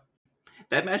 Yep.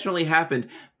 That match only happened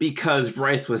because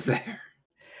Bryce was there.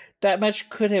 That match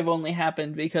could have only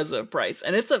happened because of Bryce.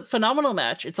 And it's a phenomenal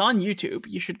match. It's on YouTube.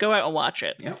 You should go out and watch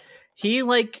it. Yep.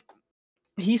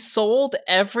 He sold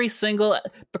every single...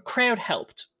 The crowd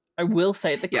helped. I will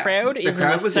say, the crowd is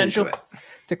an essential...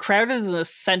 The crowd is an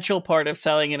essential part of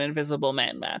selling an Invisible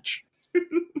Man match.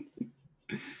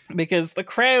 Because the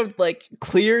crowd, like,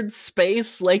 cleared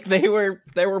space, like there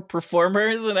were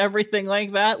performers and everything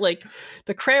like that. Like,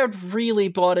 the crowd really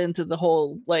bought into the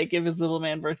whole, like, Invisible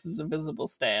Man versus Invisible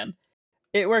Stan.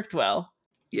 It worked well.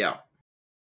 Yeah.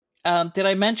 Did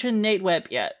I mention Nate Webb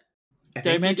yet? Did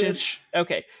I mention?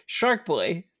 Okay. Shark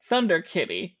Boy, Thunder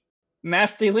Kitty,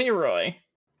 Nasty Leroy,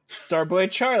 Starboy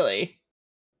Charlie.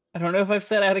 I don't know if I've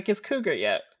said Atticus Cougar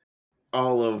yet.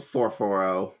 All of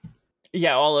 440.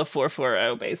 Yeah, all of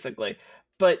 440, basically.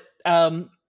 But,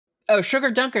 Sugar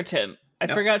Dunkerton. I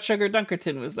forgot Sugar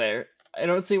Dunkerton was there. I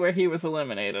don't see where he was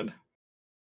eliminated.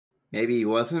 Maybe he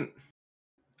wasn't?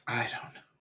 I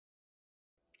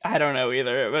don't know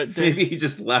either. But maybe he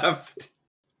just left.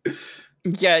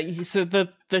 Yeah, so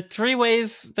the 3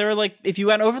 ways, they were like, if you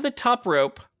went over the top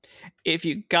rope, if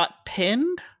you got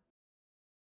pinned...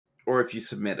 Or if you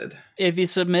submitted.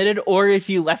 Or if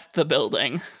you left the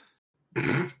building.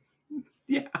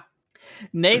 Yeah.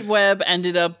 Nate Webb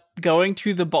ended up going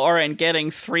to the bar and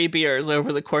getting 3 beers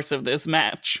over the course of this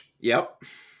match. Yep.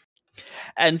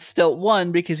 And still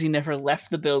won because he never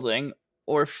left the building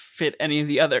or fit any of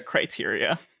the other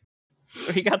criteria.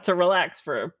 So he got to relax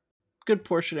for a good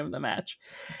portion of the match.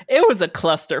 It was a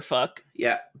clusterfuck.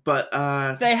 Yeah, but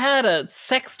they had a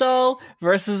sex doll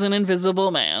versus an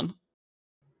Invisible Man.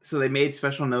 So they made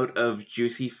special note of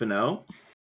Juicy Finau,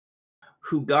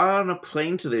 who got on a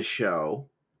plane to this show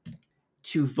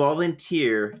to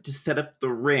volunteer to set up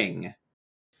the ring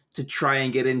to try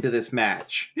and get into this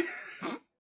match.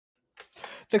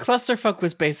 The clusterfuck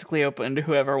was basically open to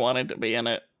whoever wanted to be in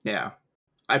it. Yeah.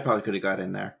 I probably could have got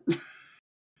in there.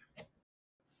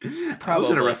 Probably. I was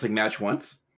in a wrestling match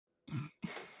once.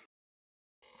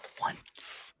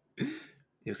 It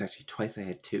was actually twice. I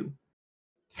had 2.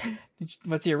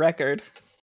 What's your record?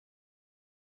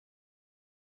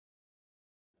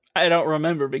 I don't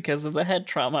remember because of the head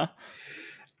trauma.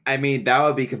 I mean, that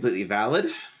would be completely valid.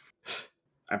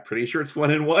 I'm pretty sure it's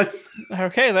 1-1.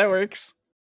 Okay, that works.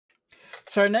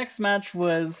 So our next match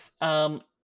was our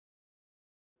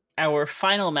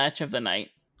final match of the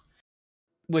night,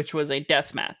 which was a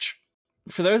death match.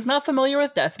 For those not familiar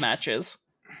with death matches,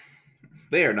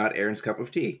 they are not Aaron's cup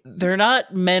of tea. They're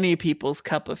not many people's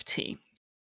cup of tea.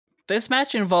 this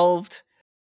match involved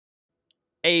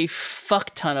a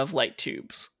fuck ton of light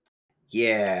tubes.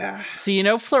 Yeah.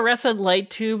 So fluorescent light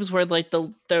tubes where like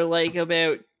they're like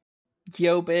about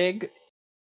yo big.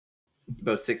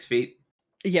 About 6 feet.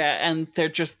 Yeah, and they're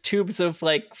just tubes of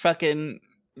like fucking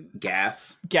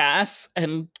gas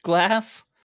and glass.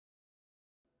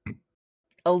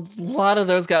 A lot of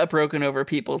those got broken over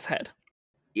people's head.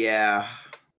 Yeah.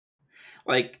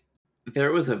 Like,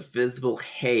 there was a visible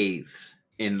haze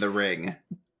in the ring.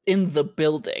 In the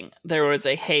building, there was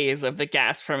a haze of the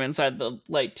gas from inside the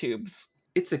light tubes.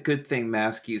 It's a good thing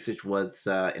mask usage was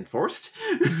enforced.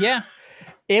 Yeah.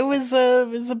 It was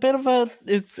a bit of a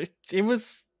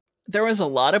there was a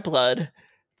lot of blood.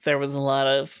 There was a lot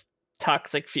of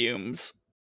toxic fumes.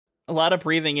 A lot of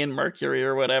breathing in mercury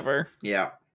or whatever.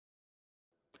 Yeah.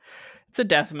 It's a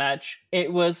death match.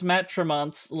 It was Matt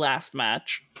Tremont's last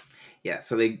match. Yeah,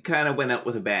 so they kind of went out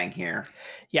with a bang here.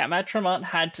 Yeah, Matt Tremont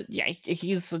had to... Yeah,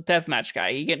 he's a deathmatch guy.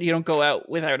 You don't go out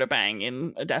without a bang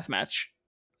in a deathmatch.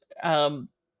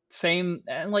 Same...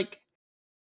 And, like...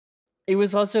 It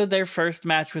was also their first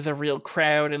match with a real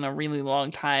crowd in a really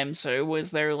long time, so it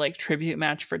was their, like, tribute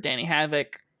match for Danny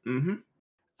Havoc.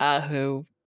 Mm-hmm. Who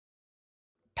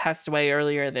passed away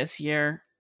earlier this year.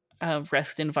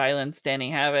 Rest in violence,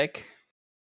 Danny Havoc.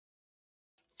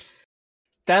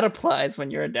 That applies when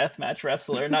you're a deathmatch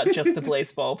wrestler, not just a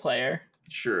baseball player.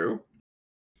 True.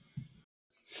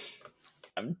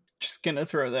 I'm just gonna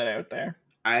throw that out there.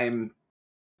 I'm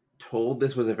told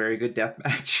this was a very good death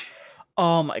match.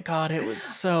 Oh my god, it was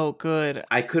so good.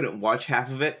 I couldn't watch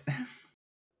half of it.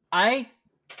 I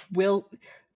will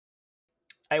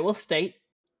state,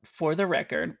 for the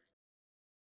record,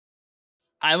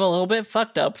 I'm a little bit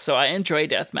fucked up, so I enjoy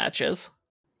death matches.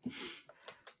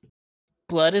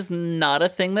 Blood is not a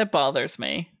thing that bothers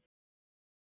me.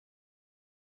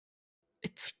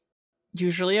 It's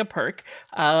usually a perk.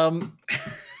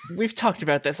 We've talked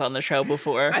about this on the show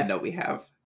before. I know we have.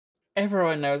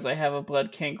 Everyone knows I have a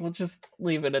blood kink. We'll just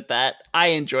leave it at that. I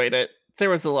enjoyed it. There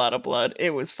was a lot of blood.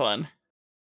 It was fun.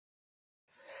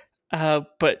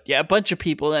 But yeah, a bunch of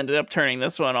people ended up turning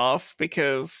this one off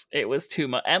because it was too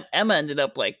much. Emma ended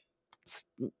up like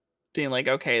being like,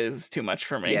 okay, this is too much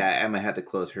for me. Yeah, Emma had to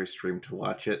close her stream to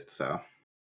watch it, so.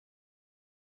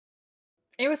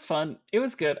 It was fun. It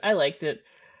was good. I liked it.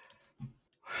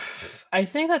 I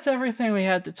think that's everything we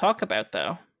had to talk about,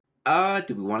 though.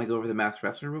 Do we want to go over the Masked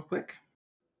Wrestler real quick?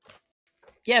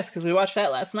 Yes, because we watched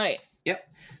that last night. Yep.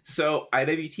 So,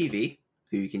 IWTV,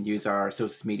 who you can use our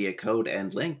social media code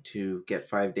and link to get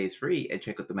 5 days free and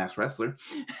check out the Masked Wrestler,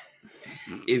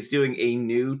 is doing a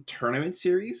new tournament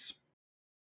series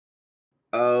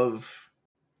of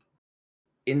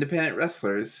independent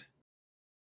wrestlers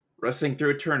wrestling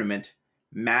through a tournament,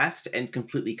 masked and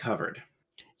completely covered.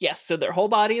 Yes, so their whole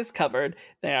body is covered.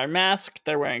 They are masked,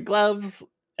 they're wearing gloves,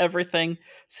 everything,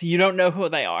 so you don't know who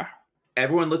they are.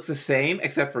 Everyone looks the same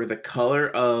except for the color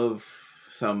of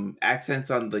some accents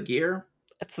on the gear.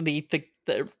 It's the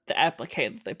applique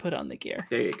that they put on the gear.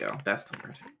 There you go. That's the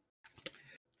word.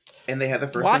 And they have the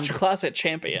first Watch Closet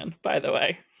Champion, by the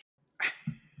way.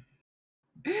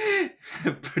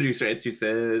 Producer Etsu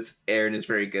says Aaron is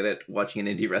very good at watching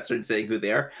an indie wrestler and saying who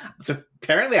they are. So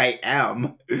apparently I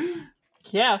am.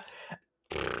 Yeah.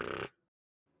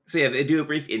 So yeah, they do a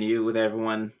brief interview with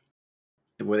everyone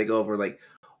where they go over like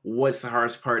what's the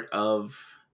hardest part of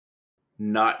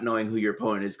not knowing who your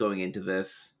opponent is going into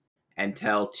this, and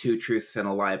tell 2 truths and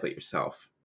a lie about yourself.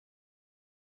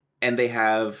 And they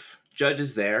have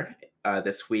judges there.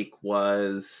 This week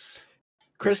was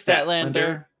Chris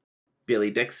Statlander,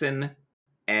 Billy Dixon,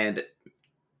 and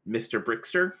Mr.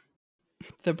 Brickster.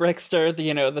 The Brickster,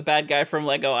 the bad guy from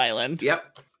Lego Island.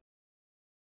 Yep.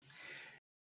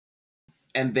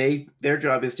 And their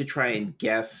job is to try and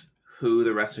guess who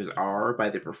the wrestlers are by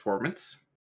their performance.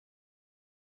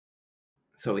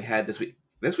 So we had this week.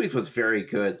 This week was very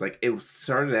good. Like, it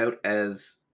started out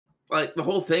as like the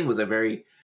whole thing was a very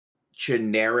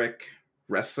generic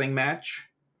wrestling match.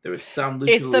 There was some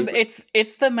Lucha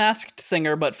it's the Masked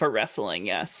Singer, but for wrestling.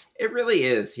 Yes, it really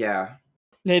is. Yeah,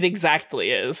 it exactly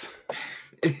is.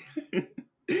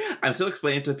 I'm still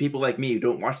explaining to people like me who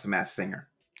don't watch The Masked Singer.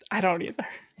 I don't either.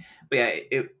 But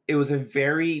yeah, it was a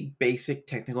very basic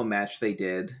technical match they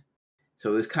did,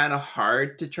 so it was kind of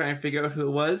hard to try and figure out who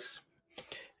it was.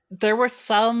 There were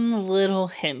some little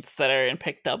hints that Aaron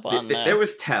picked up on. There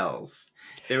was tells.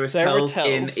 There were tells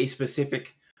in a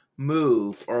specific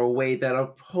move, or a way that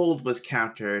a hold was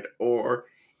countered, or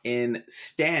in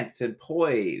stance and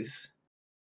poise.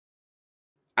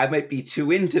 I might be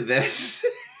too into this.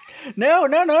 No.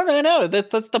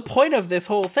 That's the point of this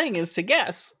whole thing, is to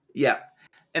guess. Yeah.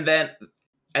 And then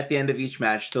at the end of each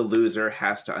match, the loser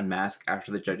has to unmask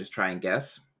after the judges try and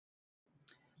guess.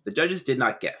 The judges did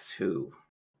not guess who.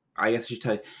 I guess I should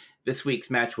tell you, this week's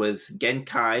match was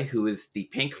Genkai, who is the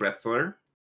pink wrestler,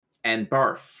 and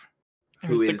Barf,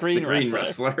 who is the green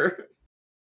wrestler.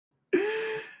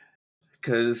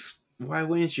 Because why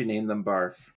wouldn't you name them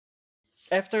Barf?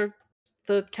 After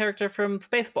the character from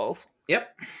Spaceballs.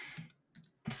 Yep.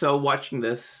 So watching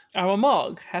this... I'm a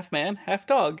Mog, half man, half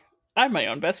dog. I'm my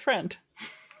own best friend.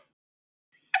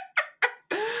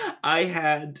 I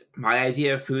had my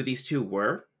idea of who these two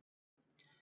were.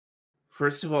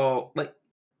 First of all,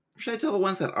 should I tell the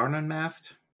ones that aren't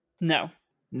unmasked? No.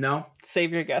 No?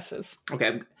 Save your guesses. Okay,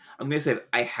 I'm going to say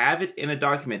I have it in a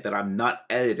document that I'm not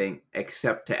editing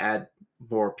except to add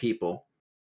more people.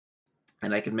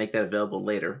 And I can make that available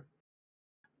later.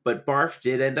 But Barf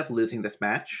did end up losing this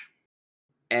match.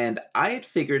 And I had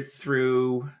figured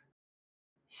through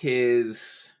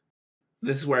his...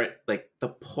 This is where, the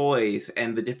poise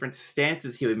and the different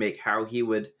stances he would make, how he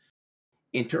would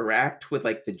interact with,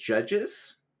 the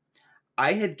judges.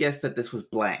 I had guessed that this was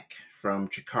Blank from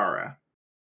Chikara.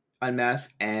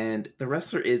 Unmasked, and the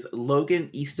wrestler is Logan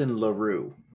Easton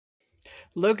LaRue.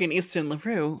 Logan Easton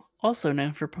LaRue, also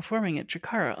known for performing at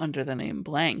Chikara under the name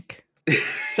Blank.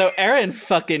 So Aaron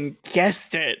fucking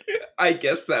guessed it. I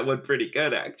guessed that one pretty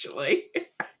good, actually.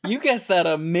 You guessed that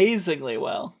amazingly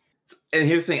well. And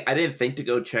here's the thing, I didn't think to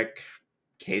go check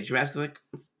cage matches. Of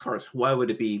course, why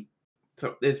would it be?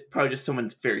 So it's probably just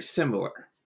someone very similar.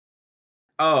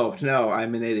 Oh, no,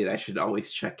 I'm an idiot. I should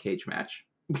always check cage match.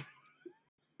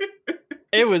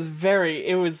 It was a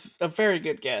very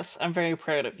good guess. I'm very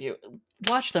proud of you.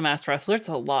 Watch The Masked Wrestler. It's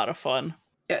a lot of fun.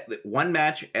 Yeah, one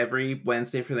match every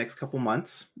Wednesday for the next couple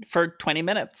months. For 20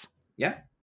 minutes. Yeah.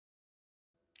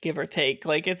 Give or take.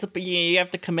 You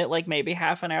have to commit maybe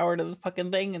half an hour to the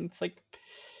fucking thing, and it's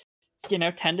 10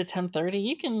 to 10:30.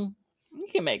 You can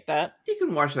make that. You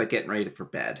can watch that getting ready for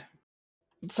bed.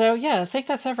 So yeah, I think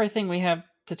that's everything we have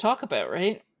to talk about,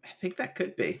 right? I think that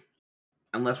could be.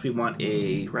 Unless we want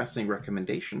a wrestling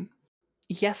recommendation.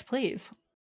 Yes, please.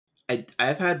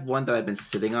 I've had one that I've been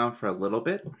sitting on for a little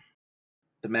bit.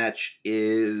 The match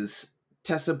is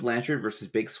Tessa Blanchard versus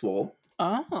Big Swole.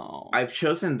 Oh. I've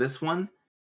chosen this one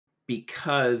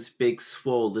because Big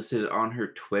Swole listed it on her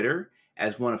Twitter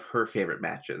as one of her favorite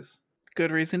matches.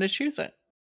 Good reason to choose it.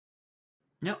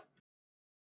 Yep.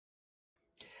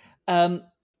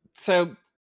 So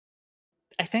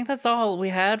I think that's all we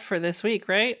had for this week,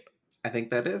 right? I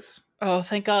think that is. Oh,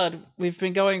 thank God. We've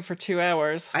been going for 2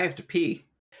 hours. I have to pee.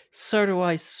 So do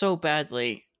I, so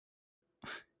badly.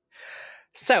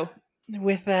 So,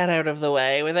 with that out of the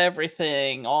way, with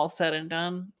everything all said and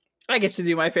done, I get to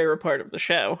do my favorite part of the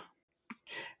show,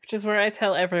 which is where I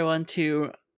tell everyone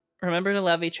to remember to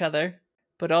love each other,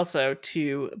 but also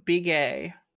to be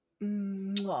gay.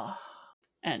 Mwah.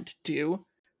 And do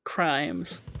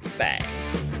crimes bang.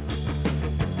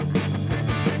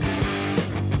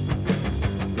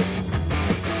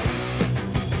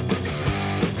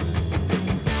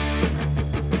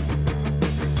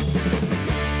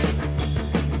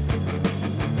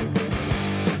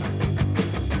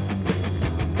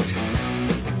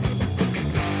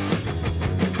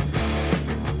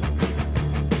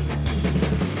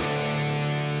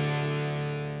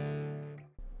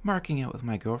 Marking Out with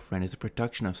My Girlfriend is a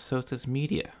production of Sosa's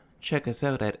Media. Check us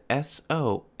out at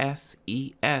SOSES.ca.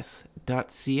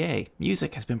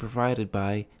 Music has been provided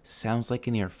by Sounds Like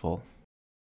an Earful.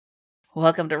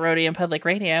 Welcome to Rhodium Public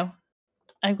Radio.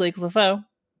 I'm Gleek LaFoe.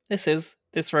 This is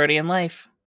This Rhodian Life.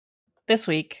 This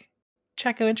week,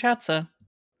 Checo and Chatsa,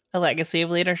 A Legacy of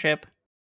Leadership.